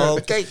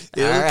 okay,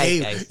 all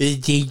right.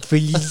 Thanks for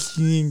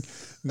listening.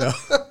 No.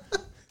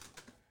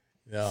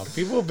 No,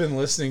 people have been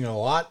listening a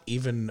lot,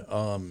 even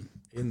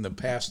in the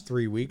past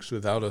 3 weeks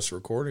without us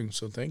recording.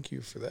 So thank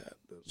you for that.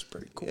 That was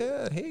pretty cool.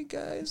 Yeah, hey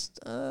guys,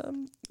 we're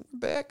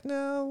back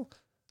now.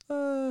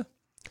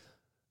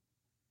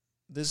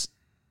 This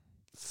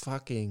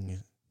fucking,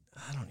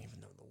 I don't even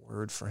know the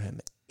word for him,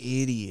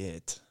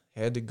 idiot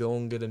had to go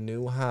and get a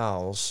new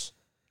house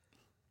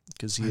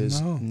because he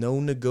has no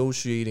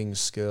negotiating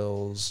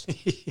skills.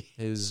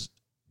 His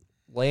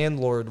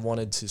landlord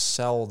wanted to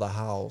sell the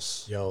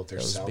house. Yo, they're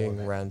that was selling being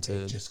it.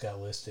 rented. It just got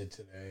listed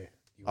today.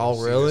 You Oh, wanna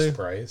see really? This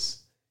price?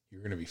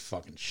 You're gonna be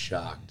fucking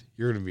shocked.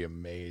 You're gonna be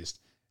amazed.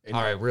 And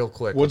All right, real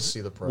quick, let's What's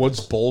see the price. What's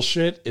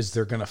bullshit is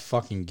they're gonna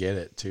fucking get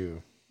it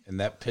too, and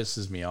that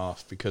pisses me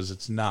off because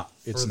it's not.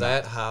 It's for not.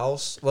 that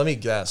house? Let me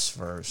guess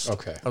first.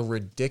 Okay. A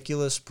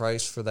ridiculous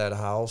price for that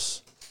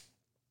house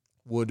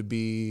would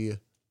be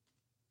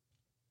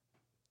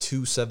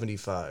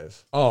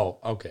 $275. Oh,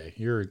 okay.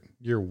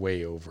 You're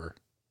way over.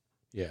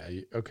 Yeah.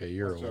 Okay.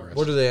 You're What's up? over.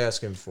 What are they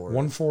asking for?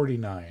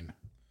 149.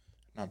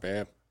 Not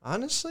bad.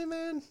 Honestly,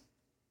 man,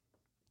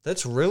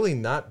 that's really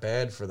not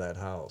bad for that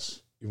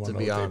house. You want To to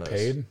be know what honest.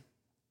 they paid?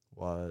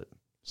 What?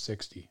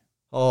 60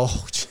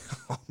 Oh,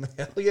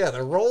 man. Yeah,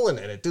 they're rolling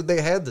in it. Dude,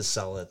 they had to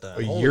sell it then.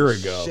 a Holy year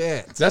ago.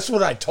 Shit. That's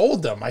what I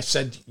told them. I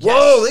said, yes.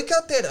 Whoa, they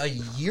got that a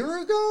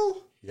year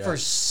ago? Yes. For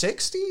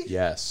 60?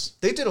 Yes.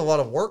 They did a lot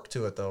of work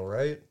to it, though,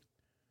 right?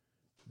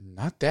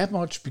 Not that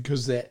much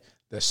because the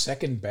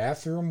second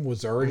bathroom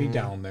was already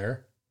down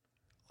there.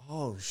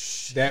 Oh,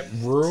 shit. That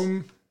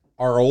room,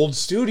 our old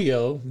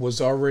studio,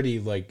 was already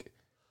like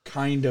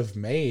kind of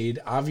made.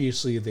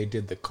 Obviously, they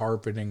did the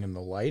carpeting and the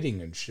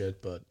lighting and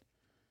shit, but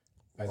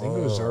I think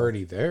it was Whoa.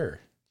 already there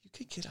You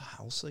could get a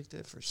house like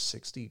that for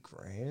 60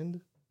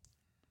 grand?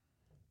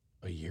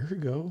 a year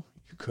ago.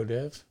 You could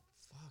have.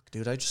 Fuck,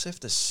 dude, I just have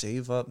to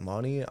save up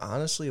money.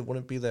 Honestly, it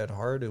wouldn't be that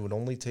hard. It would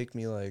only take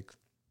me like,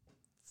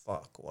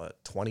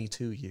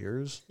 22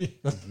 years?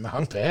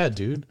 Not bad,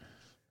 dude.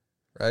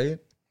 Right?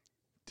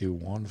 Do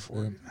one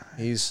for it.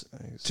 He's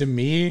To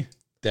me,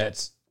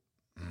 that's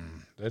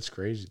That's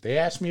crazy. They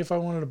asked me if I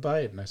wanted to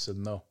buy it, and I said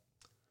no.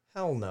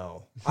 Hell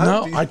no.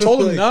 No, I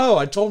told him no.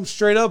 I told him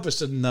straight up. I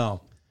said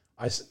no.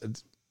 I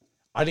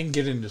didn't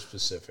get into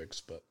specifics,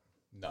 but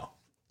no.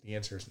 The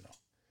answer is no.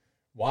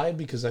 Why?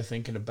 Because I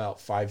think in about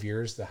 5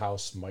 years the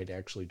house might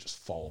actually just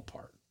fall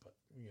apart. But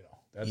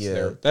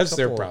that's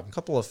their problem. A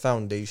couple of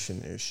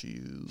foundation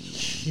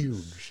issues.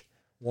 Huge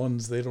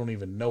ones they don't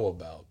even know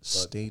about. But.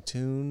 Stay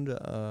tuned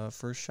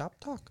for Shop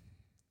Talk.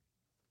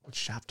 What's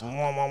Shop Talk?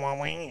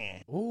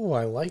 Oh,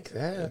 I like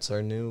that. That's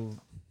our new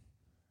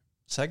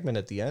segment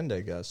at the end, I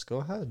guess. Go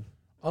ahead.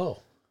 Oh,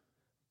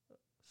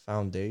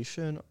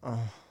 foundation. Can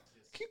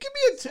you give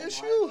me a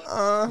tissue?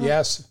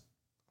 Yes.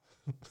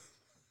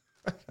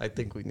 I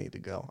think we need to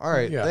go. All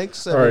right. Yeah.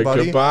 Thanks, All right,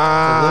 everybody,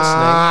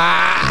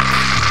 goodbye. for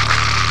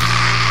listening.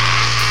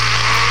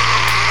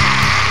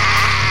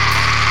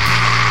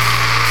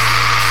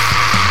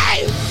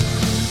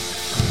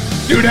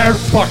 Dude,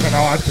 that's fucking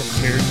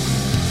awesome, dude.